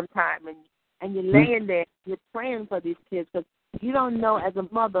night sometime, and you're laying there, you're praying for these kids, because you don't know as a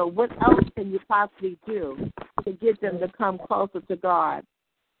mother what else can you possibly do to get them to come closer to God.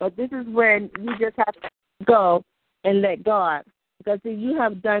 But this is when you just have to go and let God, because you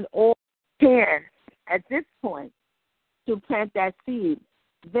have done all you can at this point to plant that seed.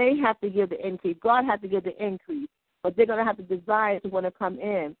 They have to give the increase. God has to give the increase, but they're going to have to desire to want to come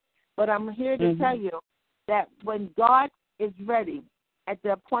in. But I'm here to tell you that when God is ready at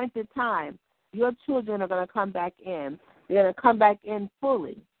the appointed time, your children are going to come back in. They're going to come back in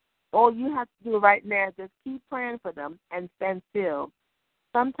fully. All you have to do right now is just keep praying for them and stand still.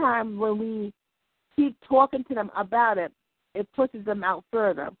 Sometimes when we keep talking to them about it, it pushes them out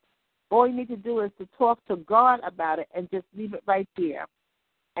further. All you need to do is to talk to God about it and just leave it right there.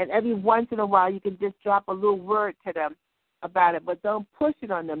 And every once in a while, you can just drop a little word to them about it, but don't push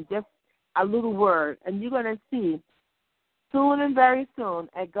it on them, just a little word. And you're going to see soon and very soon,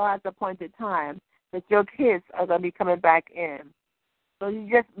 at God's appointed time, that your kids are going to be coming back in. So you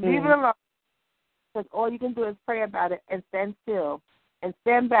just leave it alone, because all you can do is pray about it and stand still and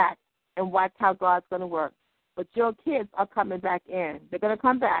stand back and watch how God's going to work. But your kids are coming back in. They're going to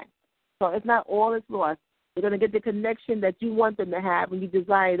come back. So it's not all is lost. They're going to get the connection that you want them to have and you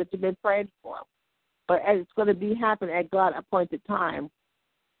desire that you've been praying for. But it's going to be happening at God's appointed time.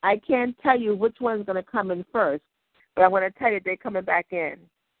 I can't tell you which one's going to come in first, but I'm going to tell you they're coming back in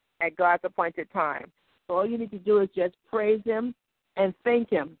at God's appointed time. So all you need to do is just praise Him and thank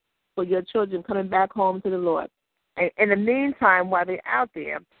Him for your children coming back home to the Lord. And in the meantime, while they're out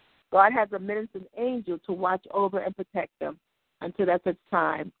there, God has a ministering angel to watch over and protect them until that such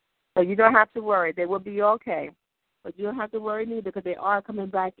time. So you don't have to worry. They will be okay. But you don't have to worry neither, because they are coming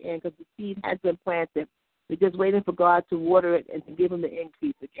back in, because the seed has been planted. We're just waiting for God to water it and to give them the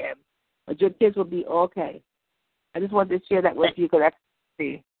increase again. But your kids will be okay. I just wanted to share that with you, because that's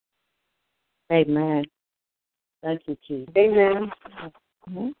see. Amen. Thank you, Jesus. Amen.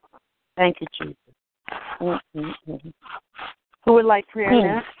 Thank you, Jesus. Who would like prayer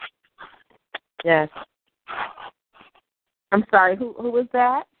next? Yes. I'm sorry, who was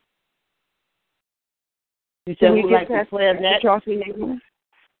that? You said who would like to prayer next? I'm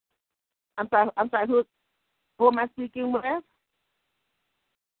sorry, who am I speaking with?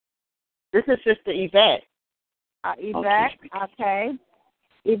 This is Sister Yvette. Yvette, okay.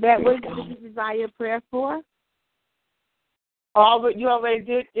 Yvette, what did you desire prayer for? Oh, you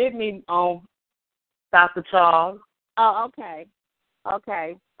already did me on Dr. Charles. Oh, okay.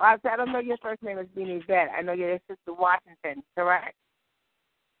 Okay. I don't know your first name is being Yvette. I know you're Sister Washington, correct?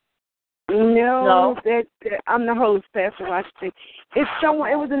 No. I'm the host, Pastor Washington. It's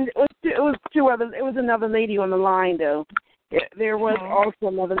someone. It was two others. It was another lady on the line, though. There was also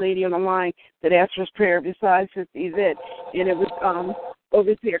another lady on the line that asked for prayer besides Sister Yvette, and it was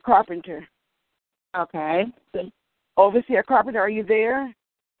Overseer Carpenter. Okay. Overseer Carpenter, are you there?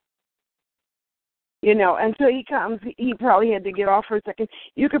 You know, until he comes, he probably had to get off for a second.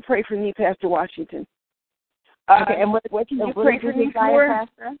 You could pray for me, Pastor Washington. Okay, and what can you pray for me for?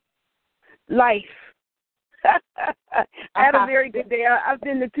 Pastor? Life. I had a very good day. I've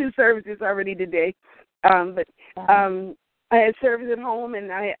been to 2 services already today. I had service at home,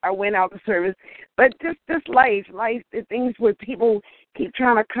 and I went out to service. But just life, the things where people keep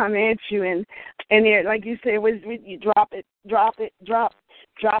trying to come at you, and they're, like you said, you drop and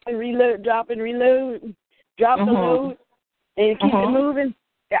reload, drop the load, and keep it moving.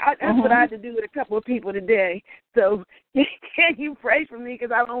 That's what I had to do with a couple of people today. So can you pray for me?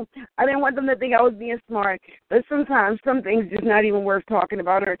 Because I didn't want them to think I was being smart. But sometimes some things just not even worth talking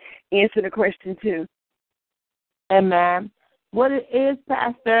about or answer the question to. Amen. What it is,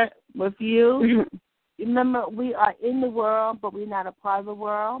 Pastor, with you, remember we are in the world, but we're not a part of the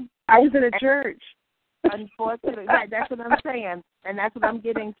world. I was in a church. Unfortunately, right, that's what I'm saying, and that's what I'm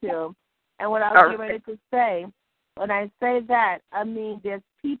getting to. And what I was getting ready to say, when I say that, I mean there's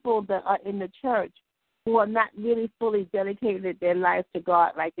people that are in the church who are not really fully dedicated their lives to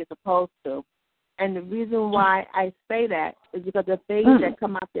God like they're supposed to. And the reason why I say that is because the things that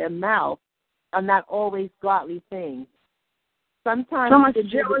come out their mouth are not always godly things. Sometimes so much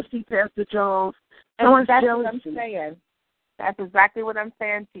jealousy, Pastor Charles. And that's what I'm saying. That's exactly what I'm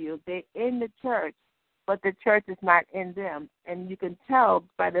saying to you. They're in the church, but the church is not in them. And you can tell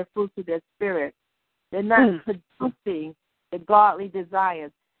by the fruits of their spirit. They're not producing the godly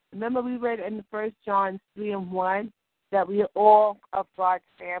desires. Remember we read in 1 John 3:1 that we are all of God's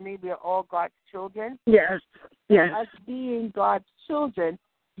family. We are all God's children. Yes. Yes. Us being God's children,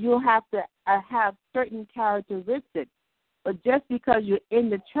 you have to have certain characteristics. But just because you're in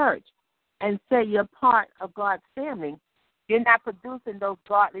the church and say you're part of God's family, you're not producing those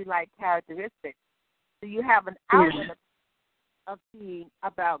godly-like characteristics. So you have an outline of being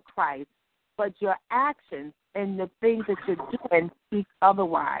about Christ, but your actions and the things that you're doing speak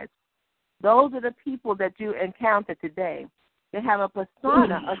otherwise. Those are the people that you encounter today. They have a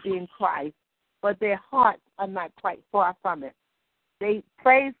persona of being Christ, but their hearts are not quite far from it. They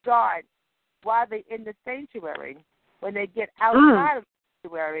praise God while they're in the sanctuary. When they get outside of the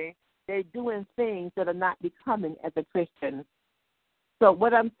sanctuary, they're doing things that are not becoming as a Christian. So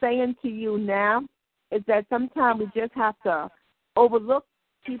what I'm saying to you now is that sometimes we just have to overlook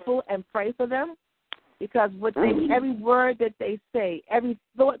people and pray for them, because what every word that they say, every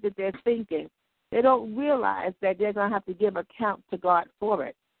thought that they're thinking, they don't realize that they're going to have to give account to God for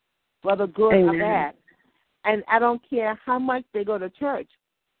it, whether good or bad. And I don't care how much they go to church,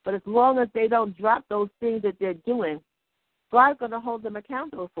 but as long as they don't drop those things that they're doing, God's going to hold them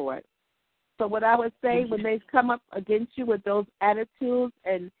accountable for it. So what I would say, when they come up against you with those attitudes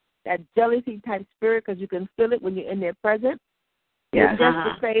and that jealousy-type spirit, because you can feel it when you're in their presence, is just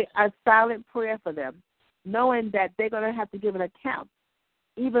to say a silent prayer for them, knowing that they're going to have to give an account,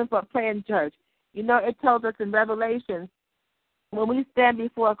 even for praying church. You know, it tells us in Revelation, when we stand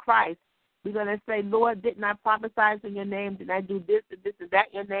before Christ, we're going to say, Lord, didn't I prophesy in your name? Did I do this and this and that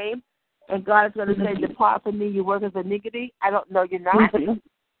in your name? And God is going to say, depart from me, you workers of iniquity. I don't know you're not. These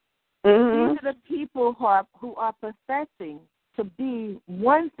are the people who are professing to be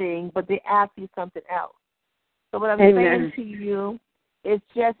one thing, but they ask you something else. So what I'm saying to you is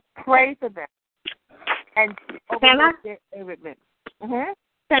just pray for them and overlook their arrogance.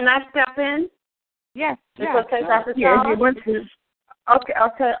 Can I step in? Yes. Okay,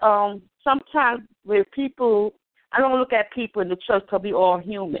 sometimes with people, I don't look at people in the church because we all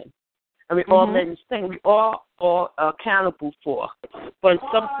human. And we all make mistakes. We all are accountable for. But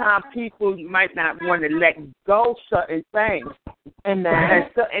sometimes people might not want to let go certain things. And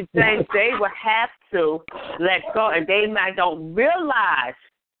certain things they will have to let go. And they might don't realize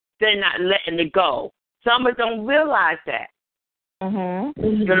they're not letting it go. Some of them don't realize that.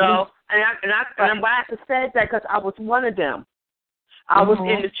 You know? And why I said that because I was one of them. I was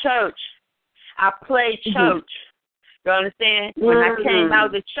in the church. I played church. You understand? When I came out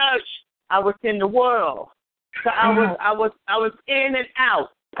of the church, I was in the world. So I was in and out,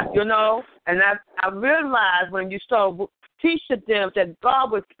 you know. And I realized when you start teaching them that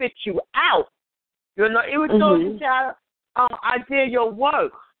God would spit you out, you know, it was so I did your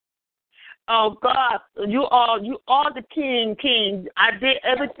work. Oh God, you are the king. I did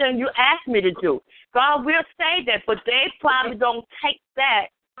everything you asked me to do. God will say that, but they probably don't take that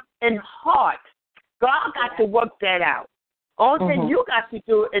in heart. God got to work that out. All thing you got to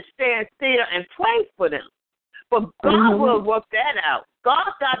do is stand still and pray for them. But God will work that out. God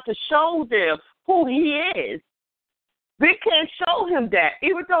got to show them who He is. We can't show Him that,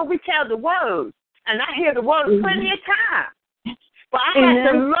 even though we tell the words. And I hear the words plenty of times. But I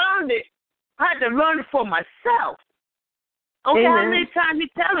had to learn it. I had to learn it for myself. Okay, how many times you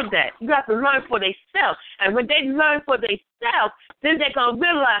tell them that? You have to learn for themselves. And when they learn for themselves, then they're going to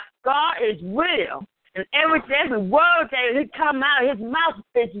realize God is real. And every word that come out of His mouth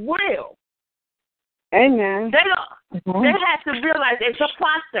is real. Amen. They have to realize it's a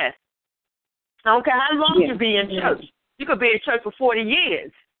process. I don't care how long you be in church. You could be in church for 40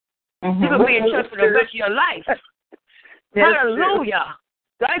 years. You could be in church for the rest of your life. Hallelujah.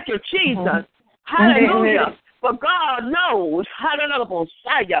 Thank you, Jesus. Hallelujah. But God knows.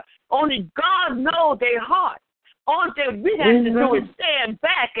 Hallelujah. Only God knows their heart. All that we have to do is stand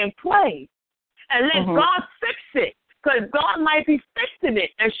back and pray and let God fix it. Because God might be fixing it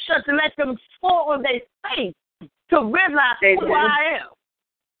and just let them fall on their face to realize who I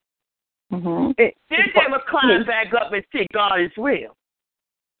am. Then they will climb back up and see God is real.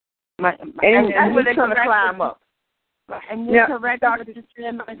 And that's where they're going to climb up. And you're correct, Dr.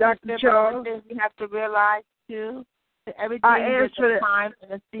 Charles. We have to realize, too, that everything is a time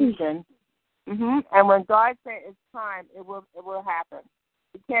and a season. And when God says it's time, it will happen.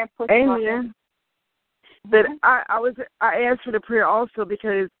 You can't push it on. But I asked for the prayer also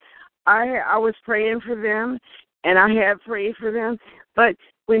because I was praying for them, and I have prayed for them. But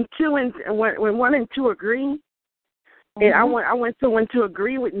when one and two agree, and I want someone to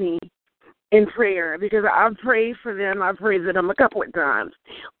agree with me in prayer because I've prayed for them. I've prayed for them a couple of times,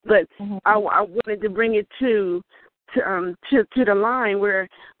 but I wanted to bring it to to the line where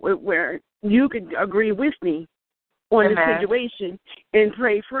you could agree with me on the situation and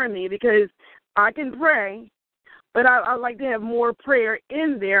pray for me, because I can pray, but I like to have more prayer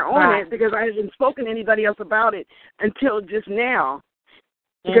in there on it, because I haven't spoken to anybody else about it until just now.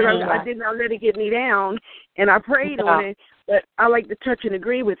 Because I did not let it get me down, and I prayed on it, but I like to touch and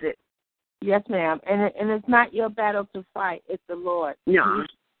agree with it. Yes, ma'am. And it's not your battle to fight; it's the Lord. No.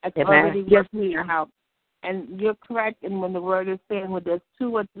 It's already working out. And you're correct. And when the word is saying, when there's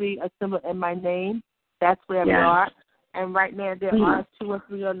 2 or 3 assembled in my name, that's where we are. And right now there are 2 or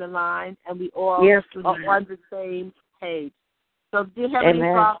 3 on the line, and we all are on the same page. So, dear Heavenly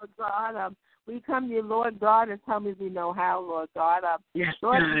Father, God, we come to you, Lord God, and tell me we know how, Lord God.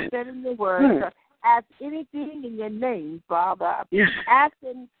 Lord, you said in your word, ask anything in your name, Father. Ask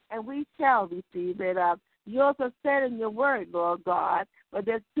and we shall receive it. You also said in your word, Lord God, but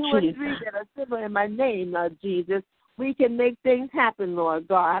there's 2 or 3 that are similar in my name, Lord Jesus. We can make things happen, Lord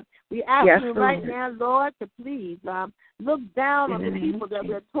God. We ask you right now, Lord, to please look down on the people that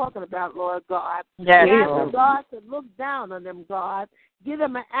we're talking about, Lord God. We ask you, God, to look down on them, God. Give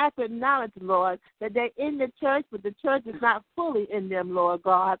them an accurate knowledge, Lord, that they're in the church, but the church is not fully in them, Lord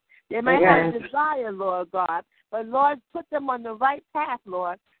God. They might have a desire, Lord God, but, Lord, put them on the right path,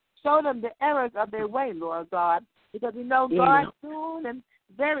 Lord. Show them the errors of their way, Lord God, because we know, God, soon and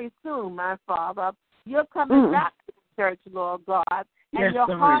very soon, my Father, you're coming back to the church, Lord God, and your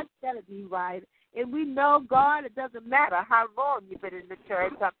heart's got to be right. And we know, God, it doesn't matter how long you've been in the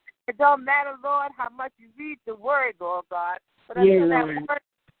church. It don't matter, Lord, how much you read the word, Lord God, but until that word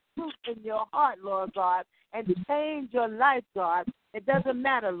truth in your heart, Lord God, and change your life, God. It doesn't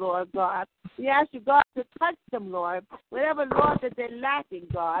matter, Lord God. We ask you, God, to touch them, Lord. Whatever, Lord, that they're lacking,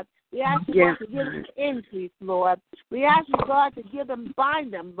 God. We ask you, God, to give them increase, Lord. We ask you, God, to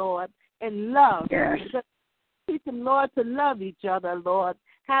bind them, Lord, in love. Teach them, Lord, to love each other, Lord.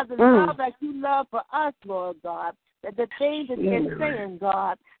 Have the love that you love for us, Lord God. That the things that they're saying,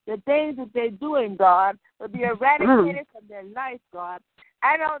 God, the things that they're doing, God, will be eradicated from their life, God.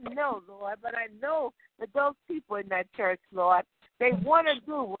 I don't know, Lord, but I know that those people in that church, Lord, they want to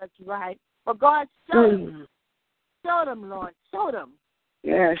do what's right. But God, show them. Show them, Lord. Show them.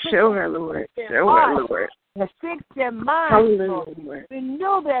 Yeah, show her, Lord. Show her, Lord. Fix their minds, Lord.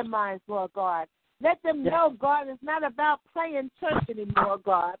 Renew their minds, Lord God. Let them know, God, it's not about playing church anymore,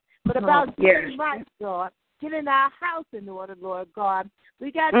 God, but about getting right, God. Getting our house in order, Lord God.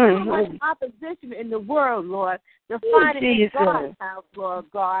 We got so much opposition in the world, Lord, to find it in God's house, Lord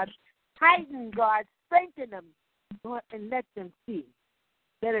God. Tighten, God. Strengthen them, Lord, and let them see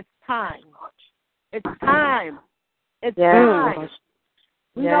that it's time. It's time. It's time.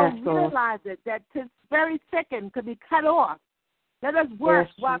 We don't realize it, that this very second could be cut off. Let us work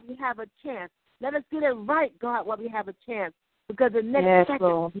while we have a chance. Let us get it right, God, while we have a chance, because the next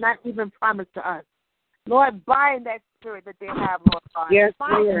second is not even promised to us. Lord, bind that spirit that they have, Lord God. Yes,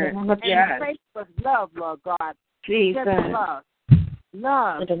 bind Lord. And replace with love, Lord God. Jesus. Just love.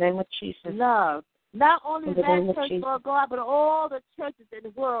 Love. In the name of Jesus. Love. Not only that church, Lord God, but all the churches in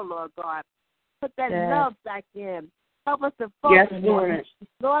the world, Lord God. Put that love back in. Help us to focus. Yes, Lord.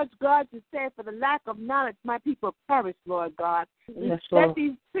 Lord God, you said, for the lack of knowledge, my people perish, Lord God. Yes, Let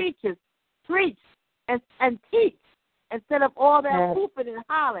these preachers preach and teach instead of all that whooping and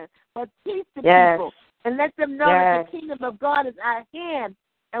hollering, but teach the people and let them know that the kingdom of God is at hand,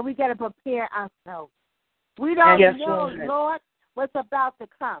 and we got to prepare ourselves. We don't know, Lord, what's about to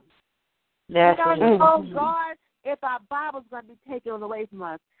come. We don't know, God, if our Bible's going to be taken away from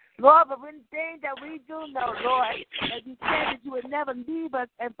us. Lord, but one thing that we do know, Lord, that you said that you would never leave us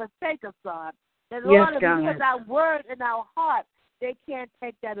and forsake us, God. That, Lord, because our word in our heart, they can't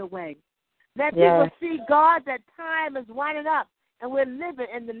take that away. Let people see, God, that time is winding up, and we're living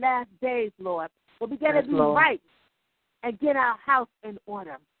in the last days, Lord. But we got to be right and get our house in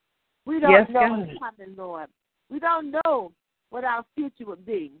order. We don't know what's coming, Lord. We don't know what our future would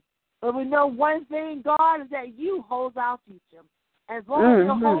be. But we know one thing, God, is that you hold our future. As long as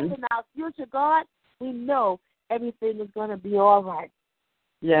you're holding our future, God, we know everything is going to be all right.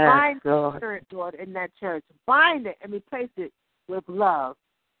 Bind the spirit, Lord, in that church. Bind it and replace it with love.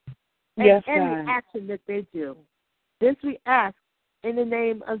 And any action that they do. This we ask in the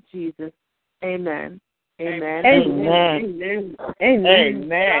name of Jesus. Amen. Amen. Amen. Amen.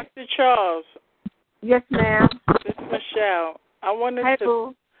 Dr. Charles. Yes, ma'am. This is Michelle.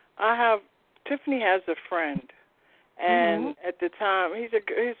 Tiffany has a friend, and at the time he's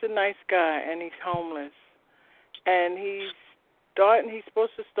a nice guy, and he's homeless, and he's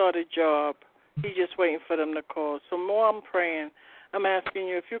supposed to start a job. He's just waiting for them to call. So more I'm praying. I'm asking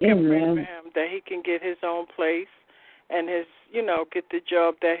you if you can pray for him that he can get his own place and his, get the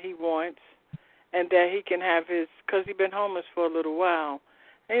job that he wants, and that he can have his, because he's been homeless for a little while.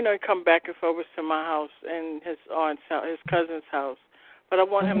 And, he come back and forth to my house and his aunt's house, his cousin's house. But I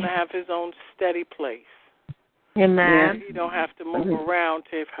want him to have his own steady place. Amen. He don't have to move around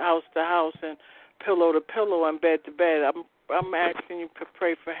to house and pillow to pillow and bed to bed. I'm asking you to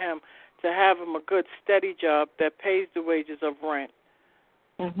pray for him to have him a good steady job that pays the wages of rent.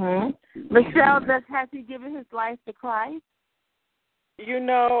 Michelle, has he given his life to Christ?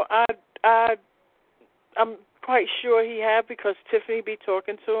 I'm quite sure he have, because Tiffany be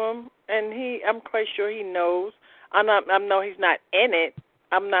talking to him, and I'm quite sure he knows. I know he's not in it.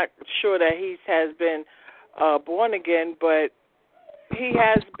 I'm not sure that he has been born again, but he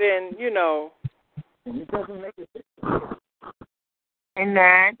has been,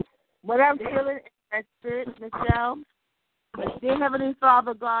 Amen. What I'm feeling in my spirit, Michelle, dear Heavenly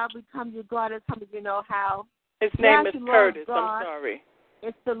Father, God, we come to you, God, as humble as you know how. His name is Curtis. I'm sorry.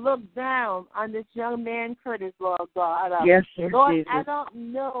 It's to look down on this young man, Curtis, Lord God. Yes, Lord, Jesus. I don't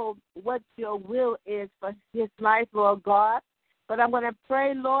know what your will is for his life, Lord God, but I'm going to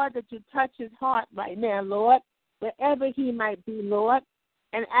pray, Lord, that you touch his heart right now, Lord, wherever he might be, Lord.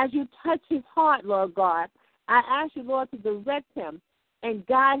 And as you touch his heart, Lord God, I ask you, Lord, to direct him and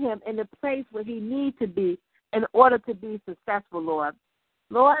guide him in the place where he needs to be in order to be successful, Lord.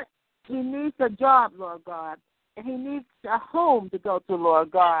 Lord, he needs a job, Lord God, and he needs a home to go to,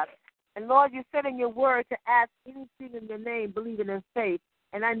 Lord God. And, Lord, you said in your word to ask anything in your name, believing in faith.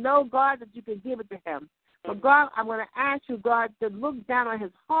 And I know, God, that you can give it to him. But, God, I'm going to ask you, God, to look down on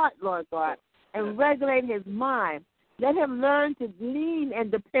his heart, Lord God, and regulate his mind. Let him learn to lean and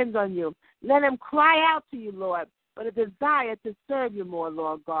depend on you. Let him cry out to you, Lord, with a desire to serve you more,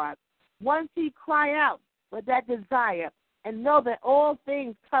 Lord God. Once he cry out with that desire and know that all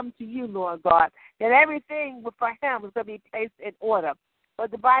things come to you, Lord God, that everything for him is going to be placed in order.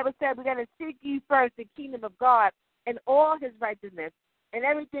 But the Bible said we're going to seek ye first the kingdom of God and all his righteousness, and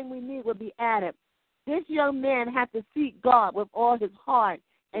everything we need will be added. This young man has to seek God with all his heart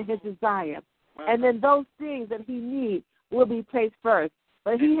and his desire. And then those things that he needs will be placed first.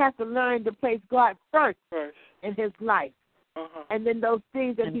 But he has to learn to place God first in his life. And then those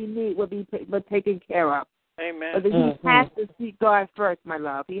things that he needs will be taken care of. Amen. But he has to seek God first, my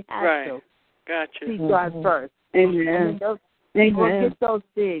love. He has to seek God first. Amen. He will get those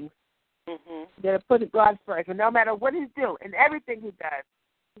things. That are put God first. And no matter what he's doing, and everything he does,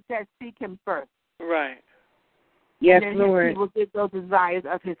 he says seek him first. Right. Yes, and then Lord. he will get those desires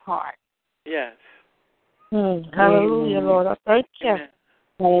of his heart. Yes. Hallelujah, Lord. I thank you. Amen.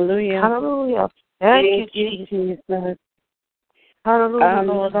 Hallelujah. Hallelujah. Thank you, Jesus. Hallelujah,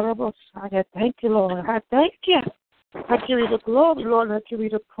 Lord. Thank you, Lord. I thank you. I give you the glory, Lord. I give you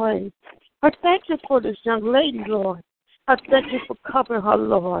the praise. I thank you for this young lady, Lord. I thank you for covering her,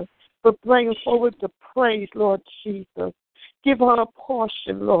 Lord, for bringing forward the praise, Lord Jesus. Give her a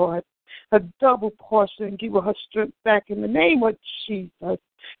portion, Lord, a double portion, and give her strength back in the name of Jesus.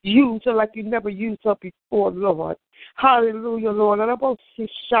 Use her like you never used her before, Lord. Hallelujah, Lord.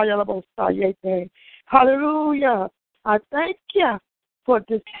 Hallelujah. I thank you for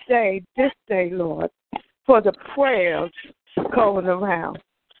this day, Lord, for the prayers going around.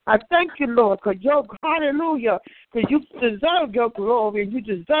 I thank you, Lord, because hallelujah, because you deserve your glory and you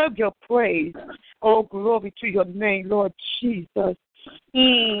deserve your praise. Oh, glory to your name, Lord Jesus.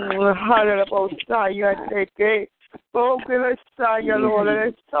 Hallelujah. Oh, Messiah, Lord, and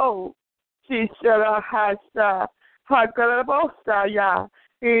it's so. In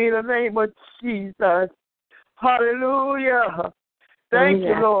the name of Jesus. Hallelujah. Thank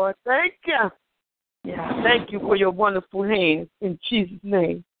you, Lord. Thank you. Yeah. Thank you for your wonderful hands. In Jesus'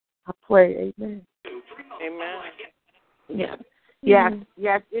 name, I pray. Amen. Amen. Yeah. Yes.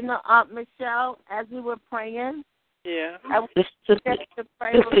 Yes. You know, Michelle, as we were praying, I was just to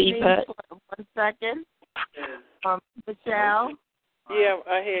pray with me for 1 second. Michelle. Yeah,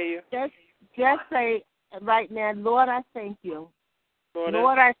 I hear you. Just say right now, Lord, I thank you.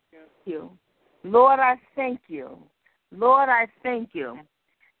 Lord, I thank you. Lord, I thank you. Lord, I thank you.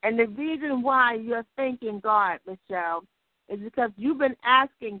 And the reason why you're thanking God, Michelle, is because you've been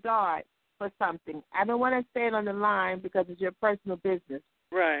asking God for something. I don't want to say it on the line because it's your personal business.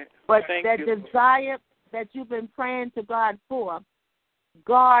 Right. But Thank that you. desire that you've been praying to God for,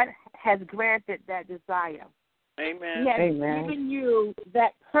 God has granted that desire. Amen. He has given you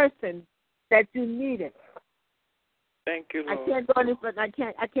that person that you needed. Thank you, Lord. I can't go any further. I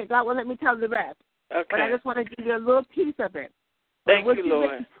can't. God will let me tell the rest. Okay. But I just want to give you a little piece of it. Thank what you, you've Lord.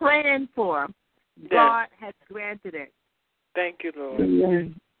 been praying for, God has granted it. Thank you, Lord.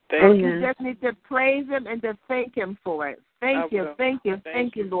 Amen. You just need to praise him and to thank him for it. Thank you,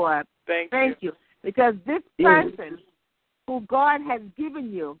 Lord. Thank you. Because this person who God has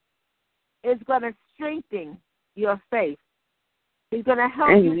given you is going to strengthen your faith. He's going to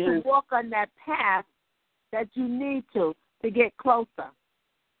help you to walk on that path that you need to get closer.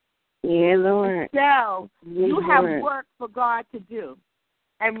 Yeah, Lord. So you have work for God to do.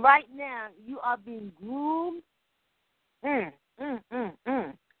 And right now, you are being groomed.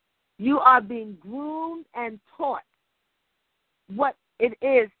 You are being groomed and taught what it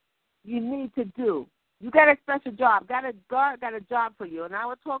is you need to do. You got a special job. God got a job for you. And I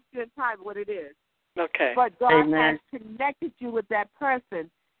will talk to you in time what it is. Okay. But God has connected you with that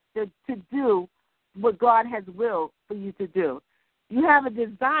person to do what God has willed for you to do. You have a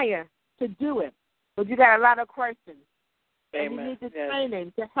desire to do it, but you got a lot of questions. Amen. And you need the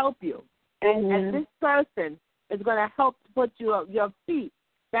training to help you. Amen. And this person is going to help to put your feet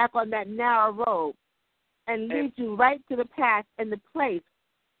back on that narrow road and lead you right to the path and the place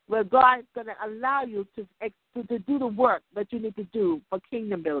where God is going to allow you to do the work that you need to do for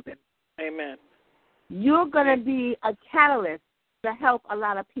kingdom building. Amen. You're going to be a catalyst to help a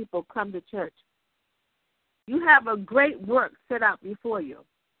lot of people come to church. You have a great work set out before you.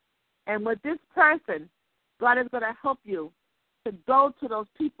 And with this person, God is going to help you to go to those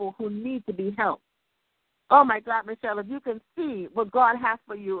people who need to be helped. Oh, my God, Michelle, if you can see what God has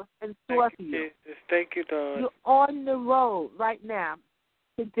for you in store for you. Thank you, Lord. You're on the road right now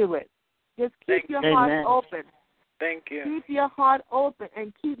to do it. Just keep your heart open. Thank you. Keep your heart open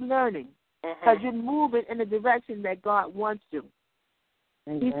and keep learning because you're moving in the direction that God wants you.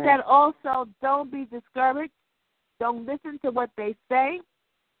 Amen. He said also, don't be discouraged. Don't listen to what they say,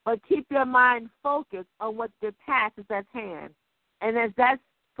 but keep your mind focused on what the path is at hand. And that's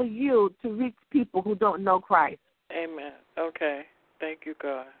for you to reach people who don't know Christ. Amen. Okay. Thank you,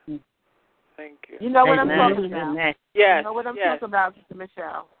 God. Thank you. You know what I'm talking about? Yes. You know what I'm talking about, Sister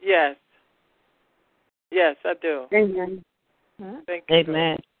Michelle? Yes. Yes, I do. Amen. Thank you.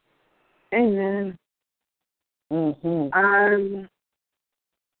 Amen. Amen. Mm-hmm.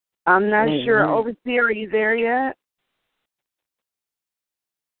 I'm not sure. Overseer, are you there yet?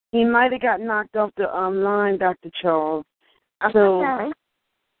 He might have got knocked off the line, Dr. Charles. So,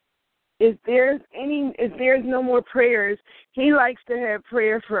 if there's no more prayers, he likes to have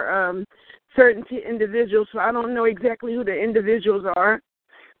prayer for certain individuals. So I don't know exactly who the individuals are.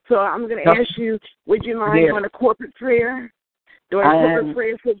 So I'm going to ask you, would you mind doing a corporate prayer? Doing a corporate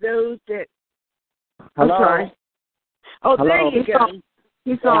prayer for those that. Hello? I'm sorry. Oh, Hello? there you go.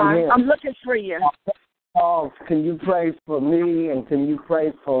 He's on. I'm looking for you. Oh, can you pray for me and can you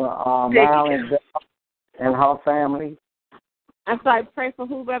pray for Marilyn and her family? I'm sorry, pray for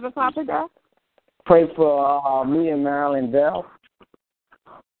who, Reverend Papa does? Pray for me and Marilyn Bell.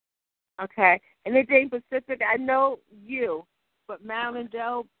 Okay. Anything specific? I know you, but Marilyn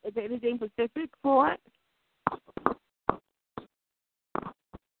Bell, is there anything specific for it?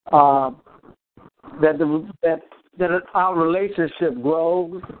 That our relationship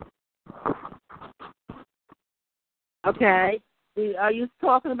grows. Okay. Are you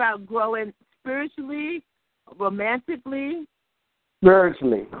talking about growing spiritually, romantically?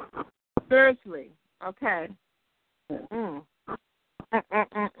 Spiritually. Spiritually. Okay.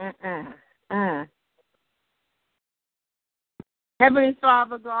 Heavenly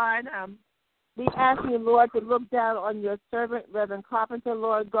Father, God, we ask you, Lord, to look down on your servant, Reverend Carpenter,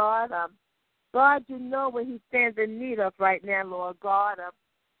 Lord God. God, you know what he stands in need of right now, Lord God.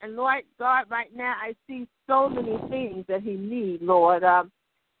 And, Lord God, right now I see so many things that he needs, Lord. I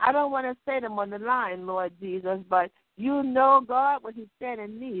don't want to say them on the line, Lord Jesus, but you know, God, what he's standing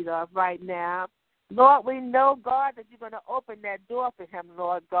in need of right now. Lord, we know, God, that you're going to open that door for him,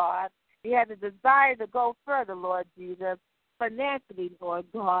 Lord God. He has a desire to go further, Lord Jesus, financially, Lord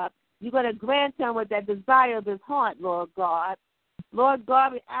God. You're going to grant him with that desire of his heart, Lord God. Lord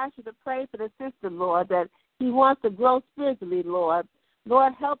God, we ask you to pray for the sister, Lord, that he wants to grow spiritually, Lord.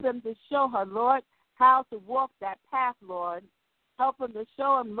 Lord, help him to show her, Lord, how to walk that path, Lord. Help him to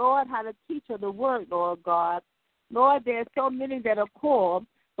show him, Lord, how to teach her the word, Lord God. Lord, there are so many that are called,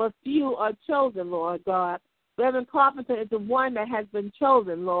 but few are chosen, Lord God. Reverend Carpenter is the one that has been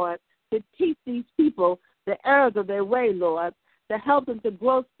chosen, Lord, to teach these people the errors of their way, Lord, to help them to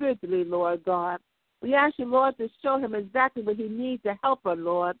grow spiritually, Lord God. We ask you, Lord, to show him exactly what he needs to help her,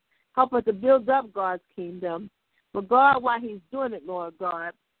 Lord. Help her to build up God's kingdom. But, God, while he's doing it, Lord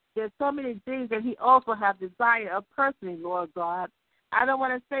God, there's so many things that he also has desire of personally, Lord God. I don't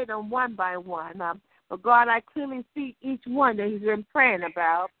want to say them one by one, but, God, I clearly see each one that he's been praying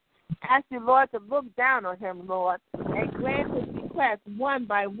about. Ask you, Lord, to look down on him, Lord, and grant his requests one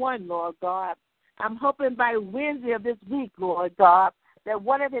by one, Lord God. I'm hoping by Wednesday of this week, Lord God, that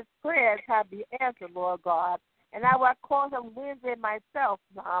one of his prayers have been answered, Lord God. And I will call him Wednesday myself,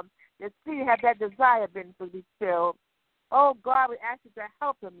 to see have that desire been fulfilled. Oh, God, we ask you to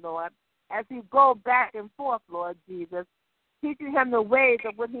help him, Lord, as he go back and forth, Lord Jesus, teaching him the ways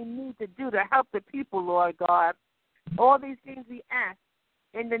of what he needs to do to help the people, Lord God. All these things we ask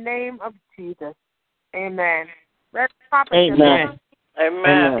in the name of Jesus. Amen. Let's pop it. Amen.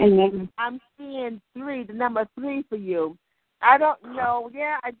 Amen. Amen. I'm seeing 3, the number 3 for you. I don't know.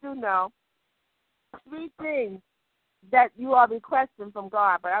 Yeah, I do know. 3 things that you are requesting from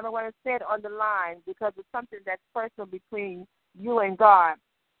God, but I don't want to say it on the line because it's something that's personal between you and God.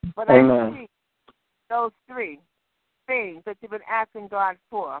 But I see those 3 things that you've been asking God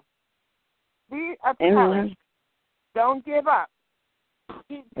for. Be encouraged. Don't give up.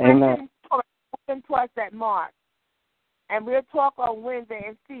 Keep pressing towards that mark. And we'll talk on Wednesday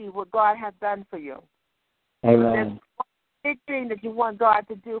and see what God has done for you. Amen. There's one big thing that you want God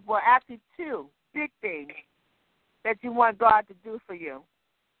to do for, actually 2 big things that you want God to do for you.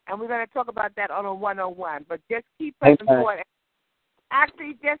 And we're going to talk about that on a 101. But just keep pressing forward.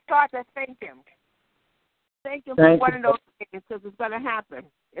 Actually, just start to thank him. Thank him for one of those things because it's going to happen.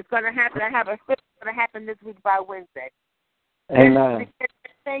 It's going to happen. I have a feeling it's going to happen this week by Wednesday. Amen. Just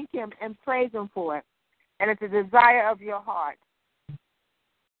thank him and praise him for it. And it's a desire of your heart.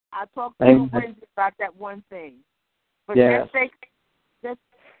 I'll talk to you Wednesday about that one thing. But just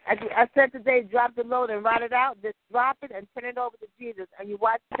as I said today, drop the load and write it out. Just drop it and turn it over to Jesus. And you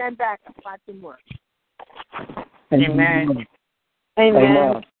stand back and watch him work. Amen.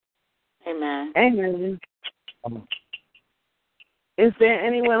 Amen. Amen. Amen. Is there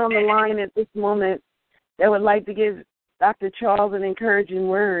anyone on the line at this moment that would like to give Dr. Charles an encouraging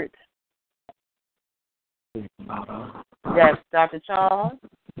word? Yes, Dr. Charles.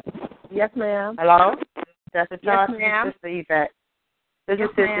 Yes, ma'am. Hello? Dr. Charles, yes, ma'am. This is Sister Yvette. This yes,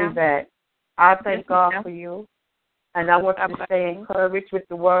 is Sister ma'am. Yvette. I thank God ma'am. for you. And I want you to stay encouraged with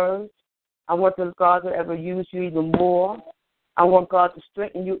the words. I want God to ever use you even more. I want God to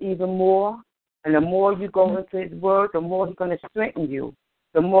strengthen you even more. And the more you go into his word, the more he's going to strengthen you.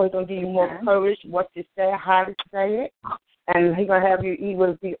 The more he's going to give you more courage, what to say, how to say it. And he's going to have you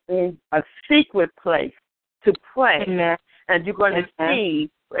even be in a secret place to pray. Amen. And you're going to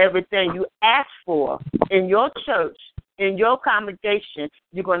see everything you ask for in your church, in your congregation,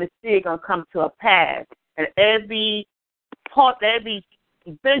 you're going to see it going to come to a pass. And every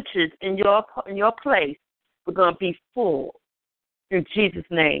benches in your place are going to be full. In Jesus'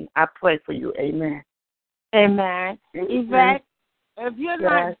 name, I pray for you. Amen. Amen. Yvette, if you're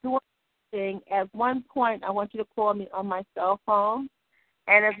not doing anything, at one point, I want you to call me on my cell phone.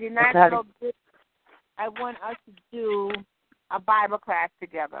 And if you're not so good, I want us to do a Bible class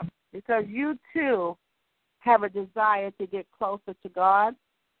together because you, too, have a desire to get closer to God,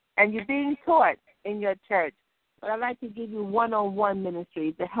 and you're being taught in your church. But I'd like to give you one-on-one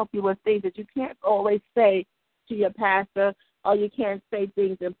ministry to help you with things that you can't always say to your pastor or you can't say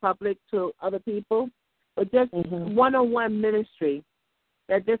things in public to other people, but just one-on-one ministry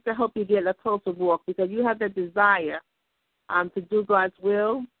that just to help you get a closer walk because you have the desire to do God's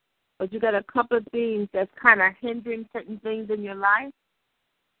will, but you got a couple of things that's kind of hindering certain things in your life,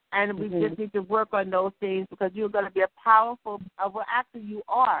 and we just need to work on those things because you're going to be a powerful, actually you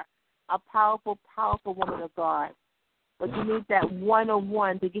are a powerful, powerful woman of God, but you need that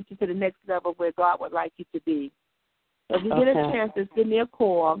one-on-one to get you to the next level where God would like you to be. So if you get a chance, just give me a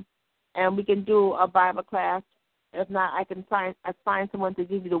call, and we can do a Bible class. If not, I can assign someone to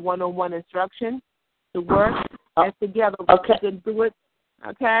give you the one-on-one instruction to work, and together we can do it,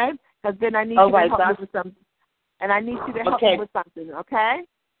 okay? Because then I need you to help me with something. And I need you to help me with something, okay?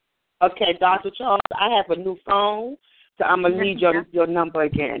 Okay, Dr. Charles, I have a new phone, so I'm going to need your number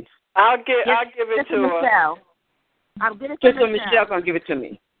again. I'll give it to Michelle. I'm going to Michelle going to give it to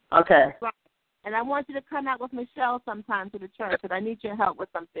me. Okay. Right. And I want you to come out with Michelle sometime to the church, because I need your help with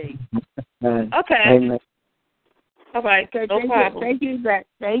something. Okay. Amen. All right. Okay, no problem. Thank you, Yvette.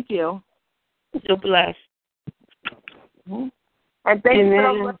 Thank you. You're blessed. And thank you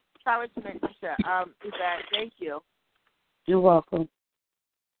for the encouragement, Yvette. Thank you. You're welcome.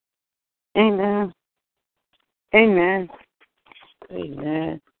 Amen. Amen.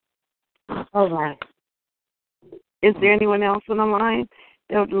 Amen. All right. Is there anyone else on the line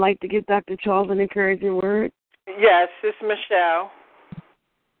that would like to give Dr. Charles an encouraging word? Yes, it's Michelle.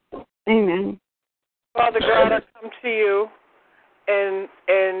 Amen. Father God, I come to you and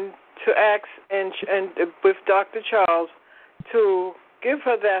to ask and with Dr. Charles to give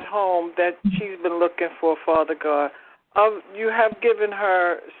her that home that she's been looking for, Father God. you have given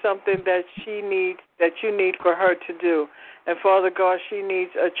her something that she needs, that you need for her to do. And Father God, she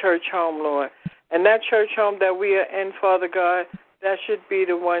needs a church home, Lord. And that church home that we are in, Father God, that should be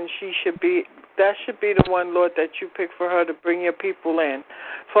the one that should be the one, Lord, that you pick for her to bring your people in.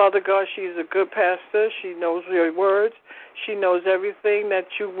 Father God, she's a good pastor. She knows your words. She knows everything that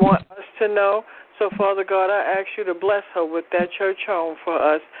you want us to know. So, Father God, I ask you to bless her with that church home for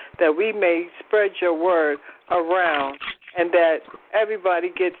us, that we may spread your word around, and that everybody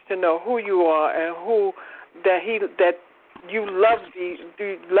gets to know who you are and that you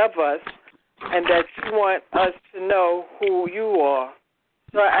love us, and that you want us to know who you are.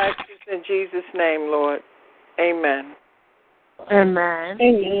 So I ask this in Jesus' name, Lord. Amen. Amen.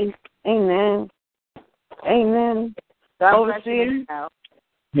 Amen. Amen. Amen. Overseer.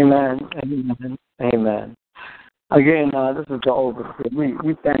 Amen. Amen. Amen. Again, this is the overseer.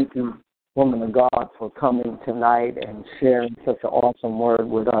 We thank you, woman of God, for coming tonight and sharing such an awesome word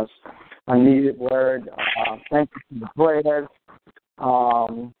with us. A needed word. Thank you for the prayers.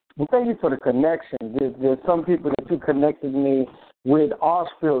 Well, thank you for the connection. There's some people that you connected me with our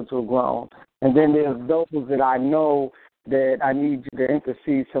spiritual growth, and then there's those that I know that I need you to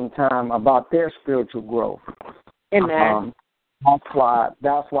intercede sometime about their spiritual growth. Amen. That's why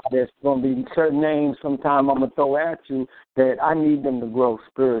there's going to be certain names sometime I'm going to throw at you that I need them to grow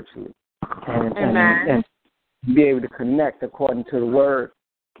spiritually and be able to connect according to the word.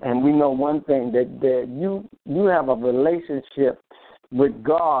 And we know one thing, that you have a relationship with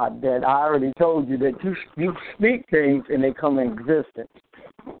God that I already told you, that you speak things and they come in existence.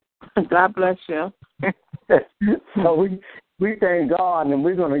 God bless you. So we thank God, and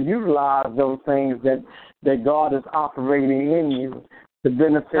we're going to utilize those things that God is operating in you to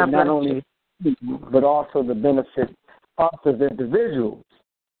benefit not only you, but also to benefit us as individuals.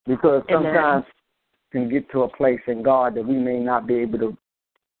 Because sometimes we can get to a place in God that we may not be able to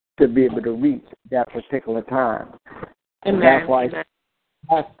be able to reach that particular time. And that's why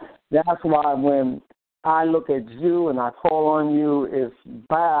when I look at you and I call on you, it's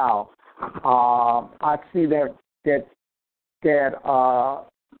bow. I see that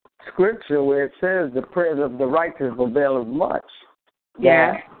scripture where it says the prayers of the righteous avail much.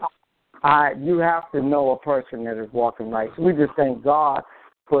 Yeah. You have to know a person that is walking right. So we just thank God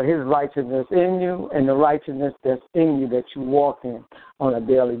for his righteousness in you and the righteousness that's in you that you walk in on a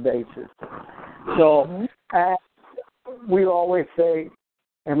daily basis. So we always say,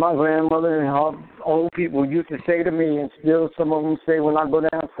 and my grandmother and her old people used to say to me, and still some of them say when I go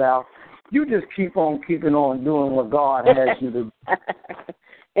down south, you just keep on keeping on doing what God has you to do.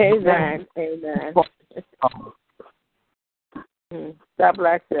 Amen. Amen. God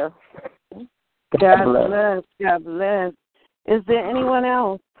bless you. God bless. God bless. Is there anyone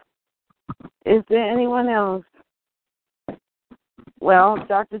else? Well,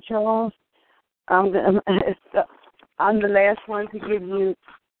 Dr. Charles, I'm the last one to give you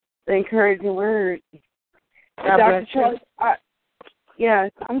the encouraging word. Dr. Charles,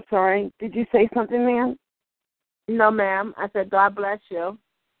 yes, I'm sorry. Did you say something, ma'am? No, ma'am. I said God bless you.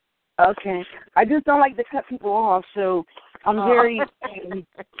 Okay. I just don't like to cut people off, so I'm very, because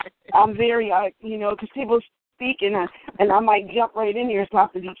people speak and I might jump right in here, so I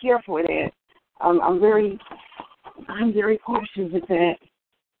have to be careful with that. I'm very cautious with that.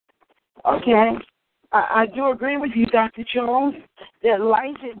 Okay. I do agree with you, Dr. Charles, that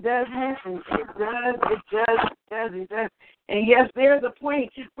life, it does happen. It does. And yes, there's a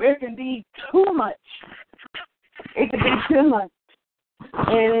point where it can be too much. It can be too much.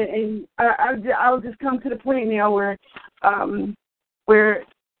 And I'll just come to the point now where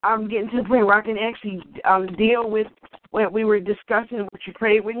I'm getting to the point where I can actually deal with what we were discussing, what you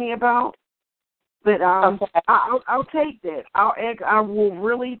prayed with me about. But I'll take that. I will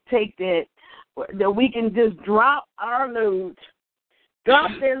really take that we can just drop our load,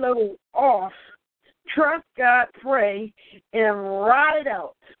 drop their load off, trust God, pray, and ride it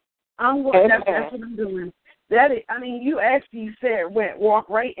out. That's what I'm doing. You actually walk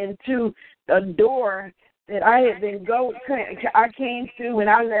right into the door that I had been I came through when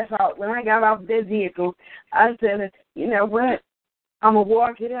I left out. When I got off that vehicle, I said, you know what? I'm gonna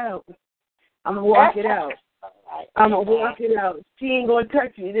walk it out. She ain't gonna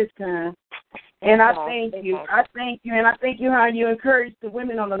touch me this time. And I thank you. And I thank you how you encourage the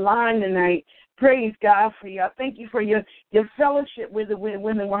women on the line tonight. Praise God for you. I thank you for your fellowship with the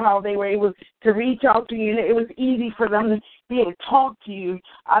women, how they were able to reach out to you. It was easy for them be able to talk to you.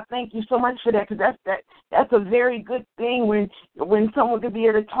 I thank you so much for that, because that's a very good thing when someone can be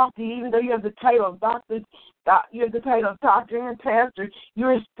able to talk to you, even though you have the title of doctor. You have the title of doctor and pastor.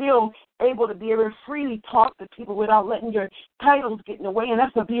 You're still able to be able to freely talk to people without letting your titles get in the way, and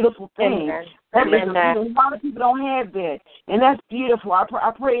that's a beautiful thing. A lot of people don't have that, and that's beautiful. I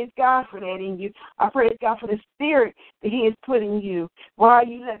praise God for that in you. I praise God for the spirit that He has put in you. While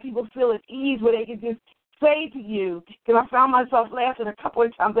you let people feel at ease where they can just say to you, because I found myself laughing a couple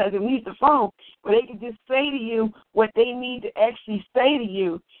of times as I used the phone, where they can just say to you what they need to actually say to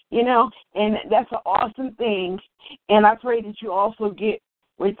you, and that's an awesome thing. And I pray that you also get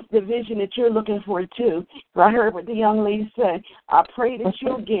with the vision that you're looking for, too. So I heard what the young lady said. I pray that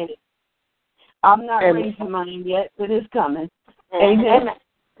you'll get it. I'm not ready for mine yet, but it's coming. Amen.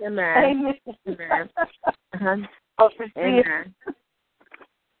 Amen. Amen. Overseer.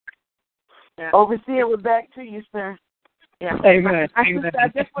 Yeah. Overseer, we're back to you, sir. Yeah. Amen. Can I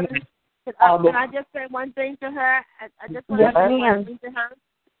just say one thing to her? I just want to say one thing to her.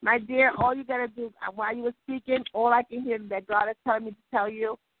 My dear, all you got to do, while you were speaking, all I can hear that God is telling me to tell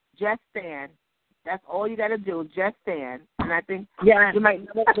you, just stand. That's all you got to do, just stand. And I think you might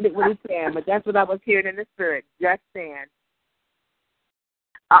know what he's saying, but that's what I was hearing in the spirit, just stand.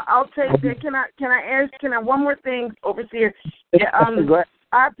 I'll take that. Can I ask one more thing, Overseer? I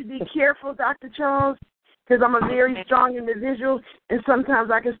have to be careful, Dr. Charles, because I'm a very strong individual, and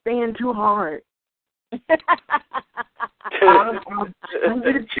sometimes I can stand too hard. I'm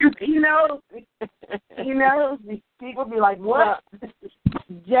the truth. People be like, what?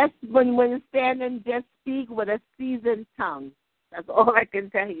 Just when you're standing, just speak with a seasoned tongue. That's all I can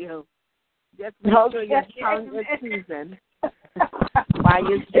tell you. Just make sure your tongue is seasoned while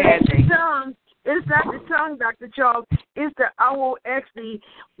you're standing. It's not the tongue, Dr. Charles. It's that I will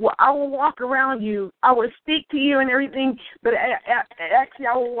walk around you. I will speak to you and everything, but actually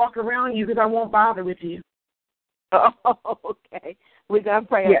I will walk around you because I won't bother with you. Oh, okay. We're going to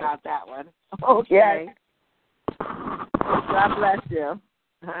pray about that one. Okay. Yes. God bless you.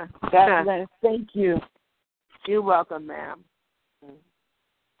 God bless. Thank you. You're welcome, ma'am.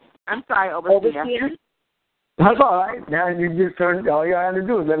 I'm sorry, Overseer. That's all right. Now you just turn. All you have to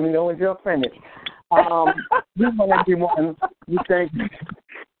do is let me know when you're finished.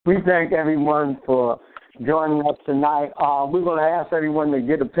 We thank everyone for joining us tonight. We're going to ask everyone to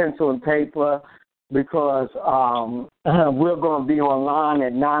get a pencil and paper because we're going to be online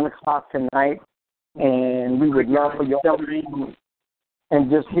at 9:00 tonight, and we would love for you to and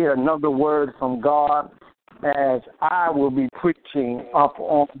just hear another word from God as I will be preaching up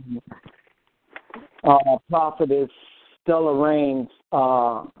on Prophetess Stella Rain's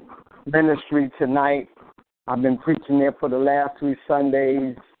ministry tonight. I've been preaching there for the last 3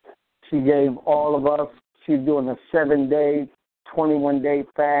 Sundays. She gave all of us, she's doing a 7-day, 21-day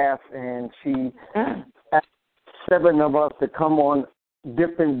fast, and she asked 7 of us to come on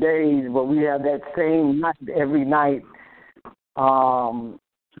different days, but we have that same night every night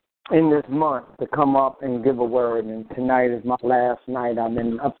in this month to come up and give a word. And tonight is my last night. I've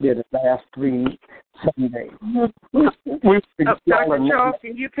been up there the last 3 Sundays. Dr. Charles,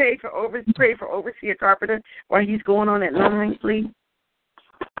 can you pray for Overseer Carpenter while he's going on at 9, please?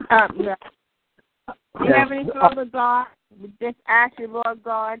 Yeah. Heavenly Father God, we just ask you, Lord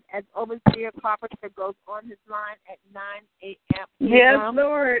God, as Overseer Carpenter goes on his line at 9 a.m. Yes,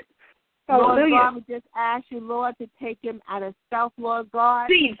 Lord. Lord God, we just ask you, Lord, to take him out of self, Lord God,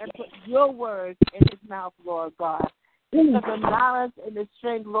 and put your words in his mouth, Lord God. Give him the knowledge and the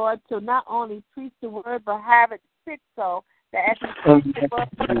strength, Lord, to not only preach the word, but have it fit so that as he preaches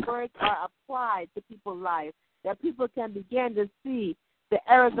the words are applied to people's lives, that people can begin to see the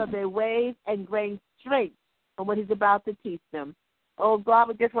errors of their ways and gain strength from what he's about to teach them. Oh, God,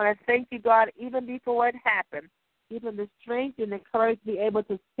 we just want to thank you, God, even before it happened. Give him the strength and the courage to be able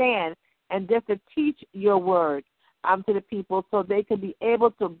to stand and just to teach your word to the people so they can be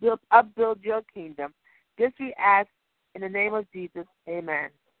able to upbuild your kingdom. This we ask in the name of Jesus. Amen.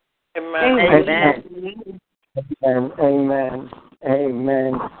 Amen. Amen. Amen. Amen.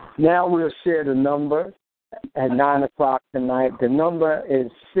 Amen. Now we'll share the number at 9:00 tonight. The number is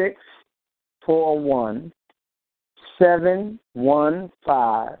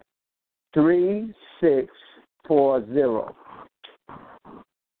 641-715-3640.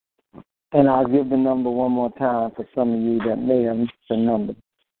 And I'll give the number one more time for some of you that may have missed the number.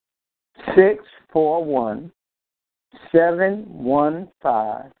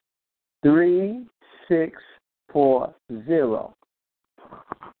 641-715-3640.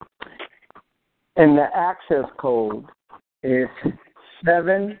 And the access code is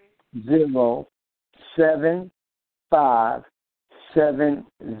 707 pounds.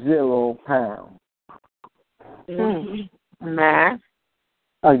 Math.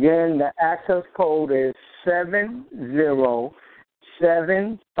 Again, the access code is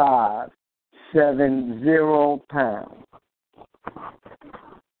 707570 pounds.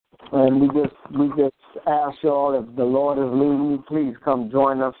 And we just ask y'all, if the Lord is leading you, please come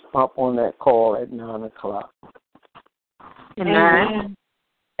join us up on that call at 9 o'clock. Amen.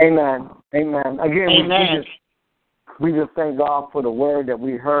 Amen. Amen. Again, Amen. we just thank God for the word that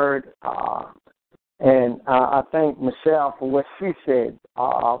we heard. And I thank Michelle for what she said.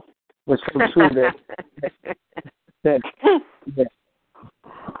 Was so true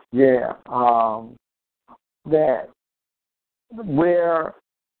that where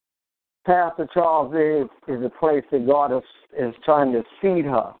Pastor Charles is a place that God is trying to feed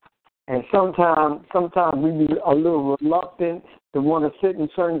her. And sometimes we be a little reluctant to want to sit in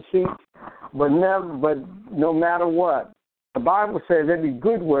certain seats, but no matter what, the Bible says every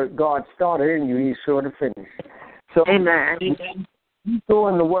good work God started in you, He's sure to finish. So, Amen. You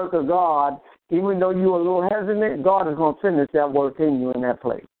doing the work of God, even though you're a little hesitant, God is going to finish that work in you in that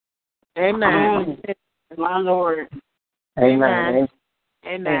place. Amen. My Lord. Amen.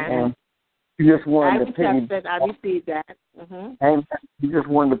 Amen. You just wanted to piggyback. I received that. Mm-hmm. And you just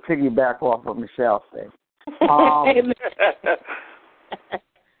wanted to piggyback off of Michelle's thing.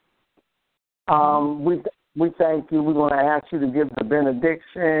 We thank you. We're going to ask you to give the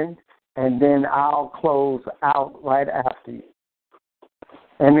benediction, and then I'll close out right after you.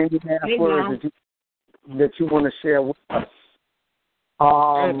 And any last words that you want to share with us.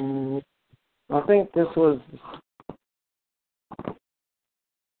 I think this was.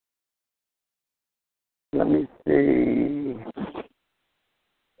 Let me see.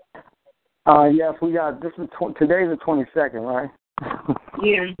 Yes, we got this. Today's the 22nd, right?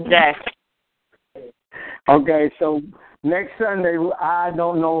 Yeah. Okay, so next Sunday, I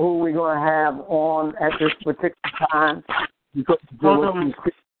don't know who we're going to have on at this particular time because there were some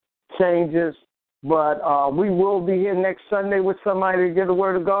changes, but we will be here next Sunday with somebody to get the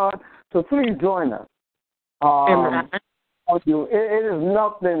Word of God. So please join us. It is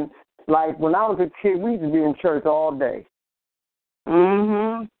nothing. Like when I was a kid, we used to be in church all day.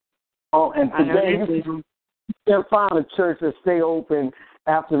 Mm-hmm. Oh, and today you can't find a church that stay open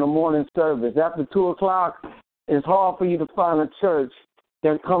after the morning service. After 2 o'clock, it's hard for you to find a church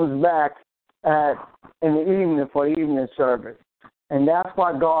that comes back in the evening for evening service. And that's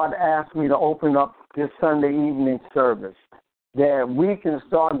why God asked me to open up this Sunday evening service, that we can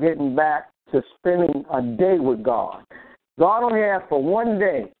start getting back to spending a day with God. God only asked for one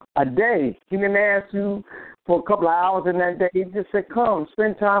day, a day. He didn't ask you for a couple of hours in that day. He just said, come,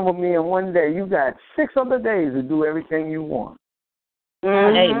 spend time with me in one day. You got 6 other days to do everything you want.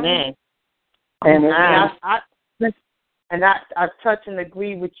 Mm-hmm. Amen. And I touch and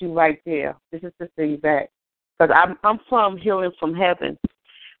agree with you right there. This is the feedback. Because I'm from Healing from Heaven.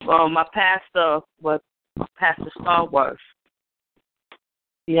 Well, my pastor was Pastor Starworth.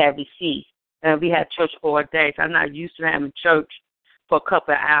 He had received. And we had church 4 days. I'm not used to having church for a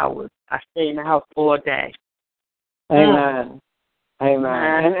couple of hours. I stay in the house 4 days. Amen.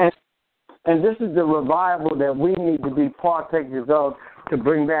 Amen. And this is the revival that we need to be partakers of to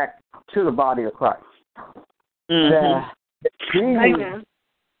bring back to the body of Christ. Mm-hmm.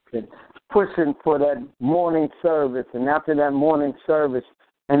 That pushing for that morning service, and after that morning service,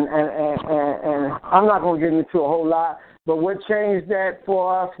 and I'm not going to get into a whole lot, but what changed that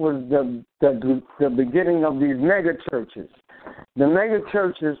for us was the beginning of these mega churches. The mega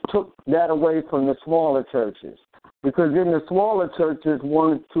churches took that away from the smaller churches, because then the smaller churches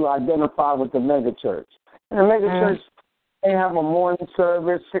wanted to identify with the mega church. And the mega church, they have a morning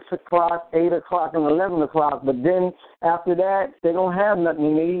service, 6 o'clock, 8 o'clock, and 11 o'clock, but then after that, they don't have nothing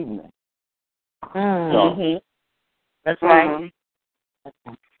in the evening. Mm-hmm. That's right.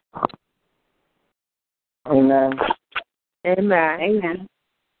 Amen. Amen.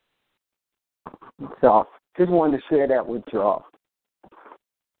 So, just wanted to share that with y'all.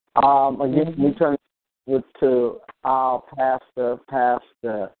 Again, we turn to our Pastor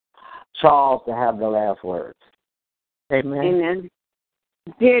Charles, to have the last words. Amen.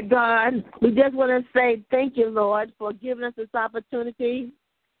 Dear God, we just want to say thank you, Lord, for giving us this opportunity.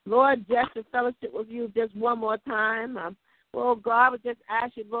 Lord, just to fellowship with you just one more time. Oh, God, we just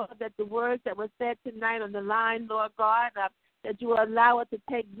ask you, Lord, that the words that were said tonight on the line, Lord God, that you will allow it to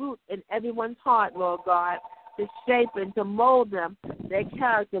take root in everyone's heart, Lord God, to shape and to mold them, their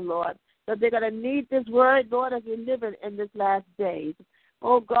character, Lord. So they're going to need this word, Lord, as we live in this last days.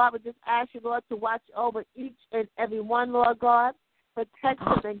 Oh, God, we just ask you, Lord, to watch over each and every one, Lord God. Protect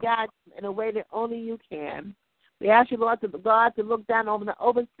them and guide them in a way that only you can. We ask you, Lord, God, to look down over the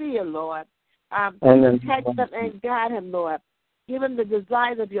overseer, Lord. Protect him and guide him, Lord. Give him the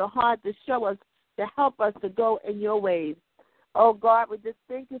desires of your heart to show us, to help us to go in your ways. Oh, God, we just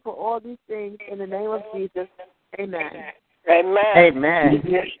thank you for all these things in the name of Jesus. Amen. Amen.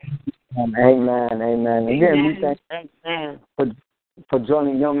 Amen. Amen. Again, we thank for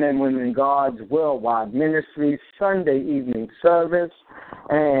joining Young Men, Women, and God's Worldwide Ministry Sunday evening service.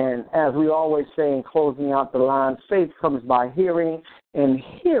 And as we always say in closing out the line, faith comes by hearing, and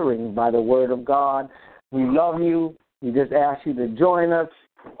hearing by the word of God. We love you. We just ask you to join us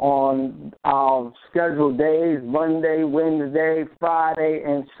on our scheduled days, Monday, Wednesday, Friday,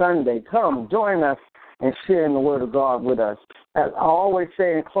 and Sunday. Come, join us and sharing the word of God with us. As I always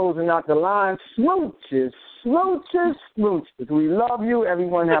say in closing out the line, smooches, smooches, smooches. We love you.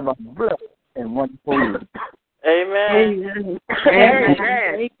 Everyone have a blessed and wonderful week. Amen. Amen.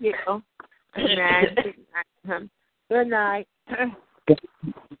 Thank you. Amen. Good night.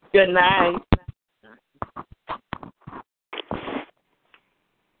 Good night.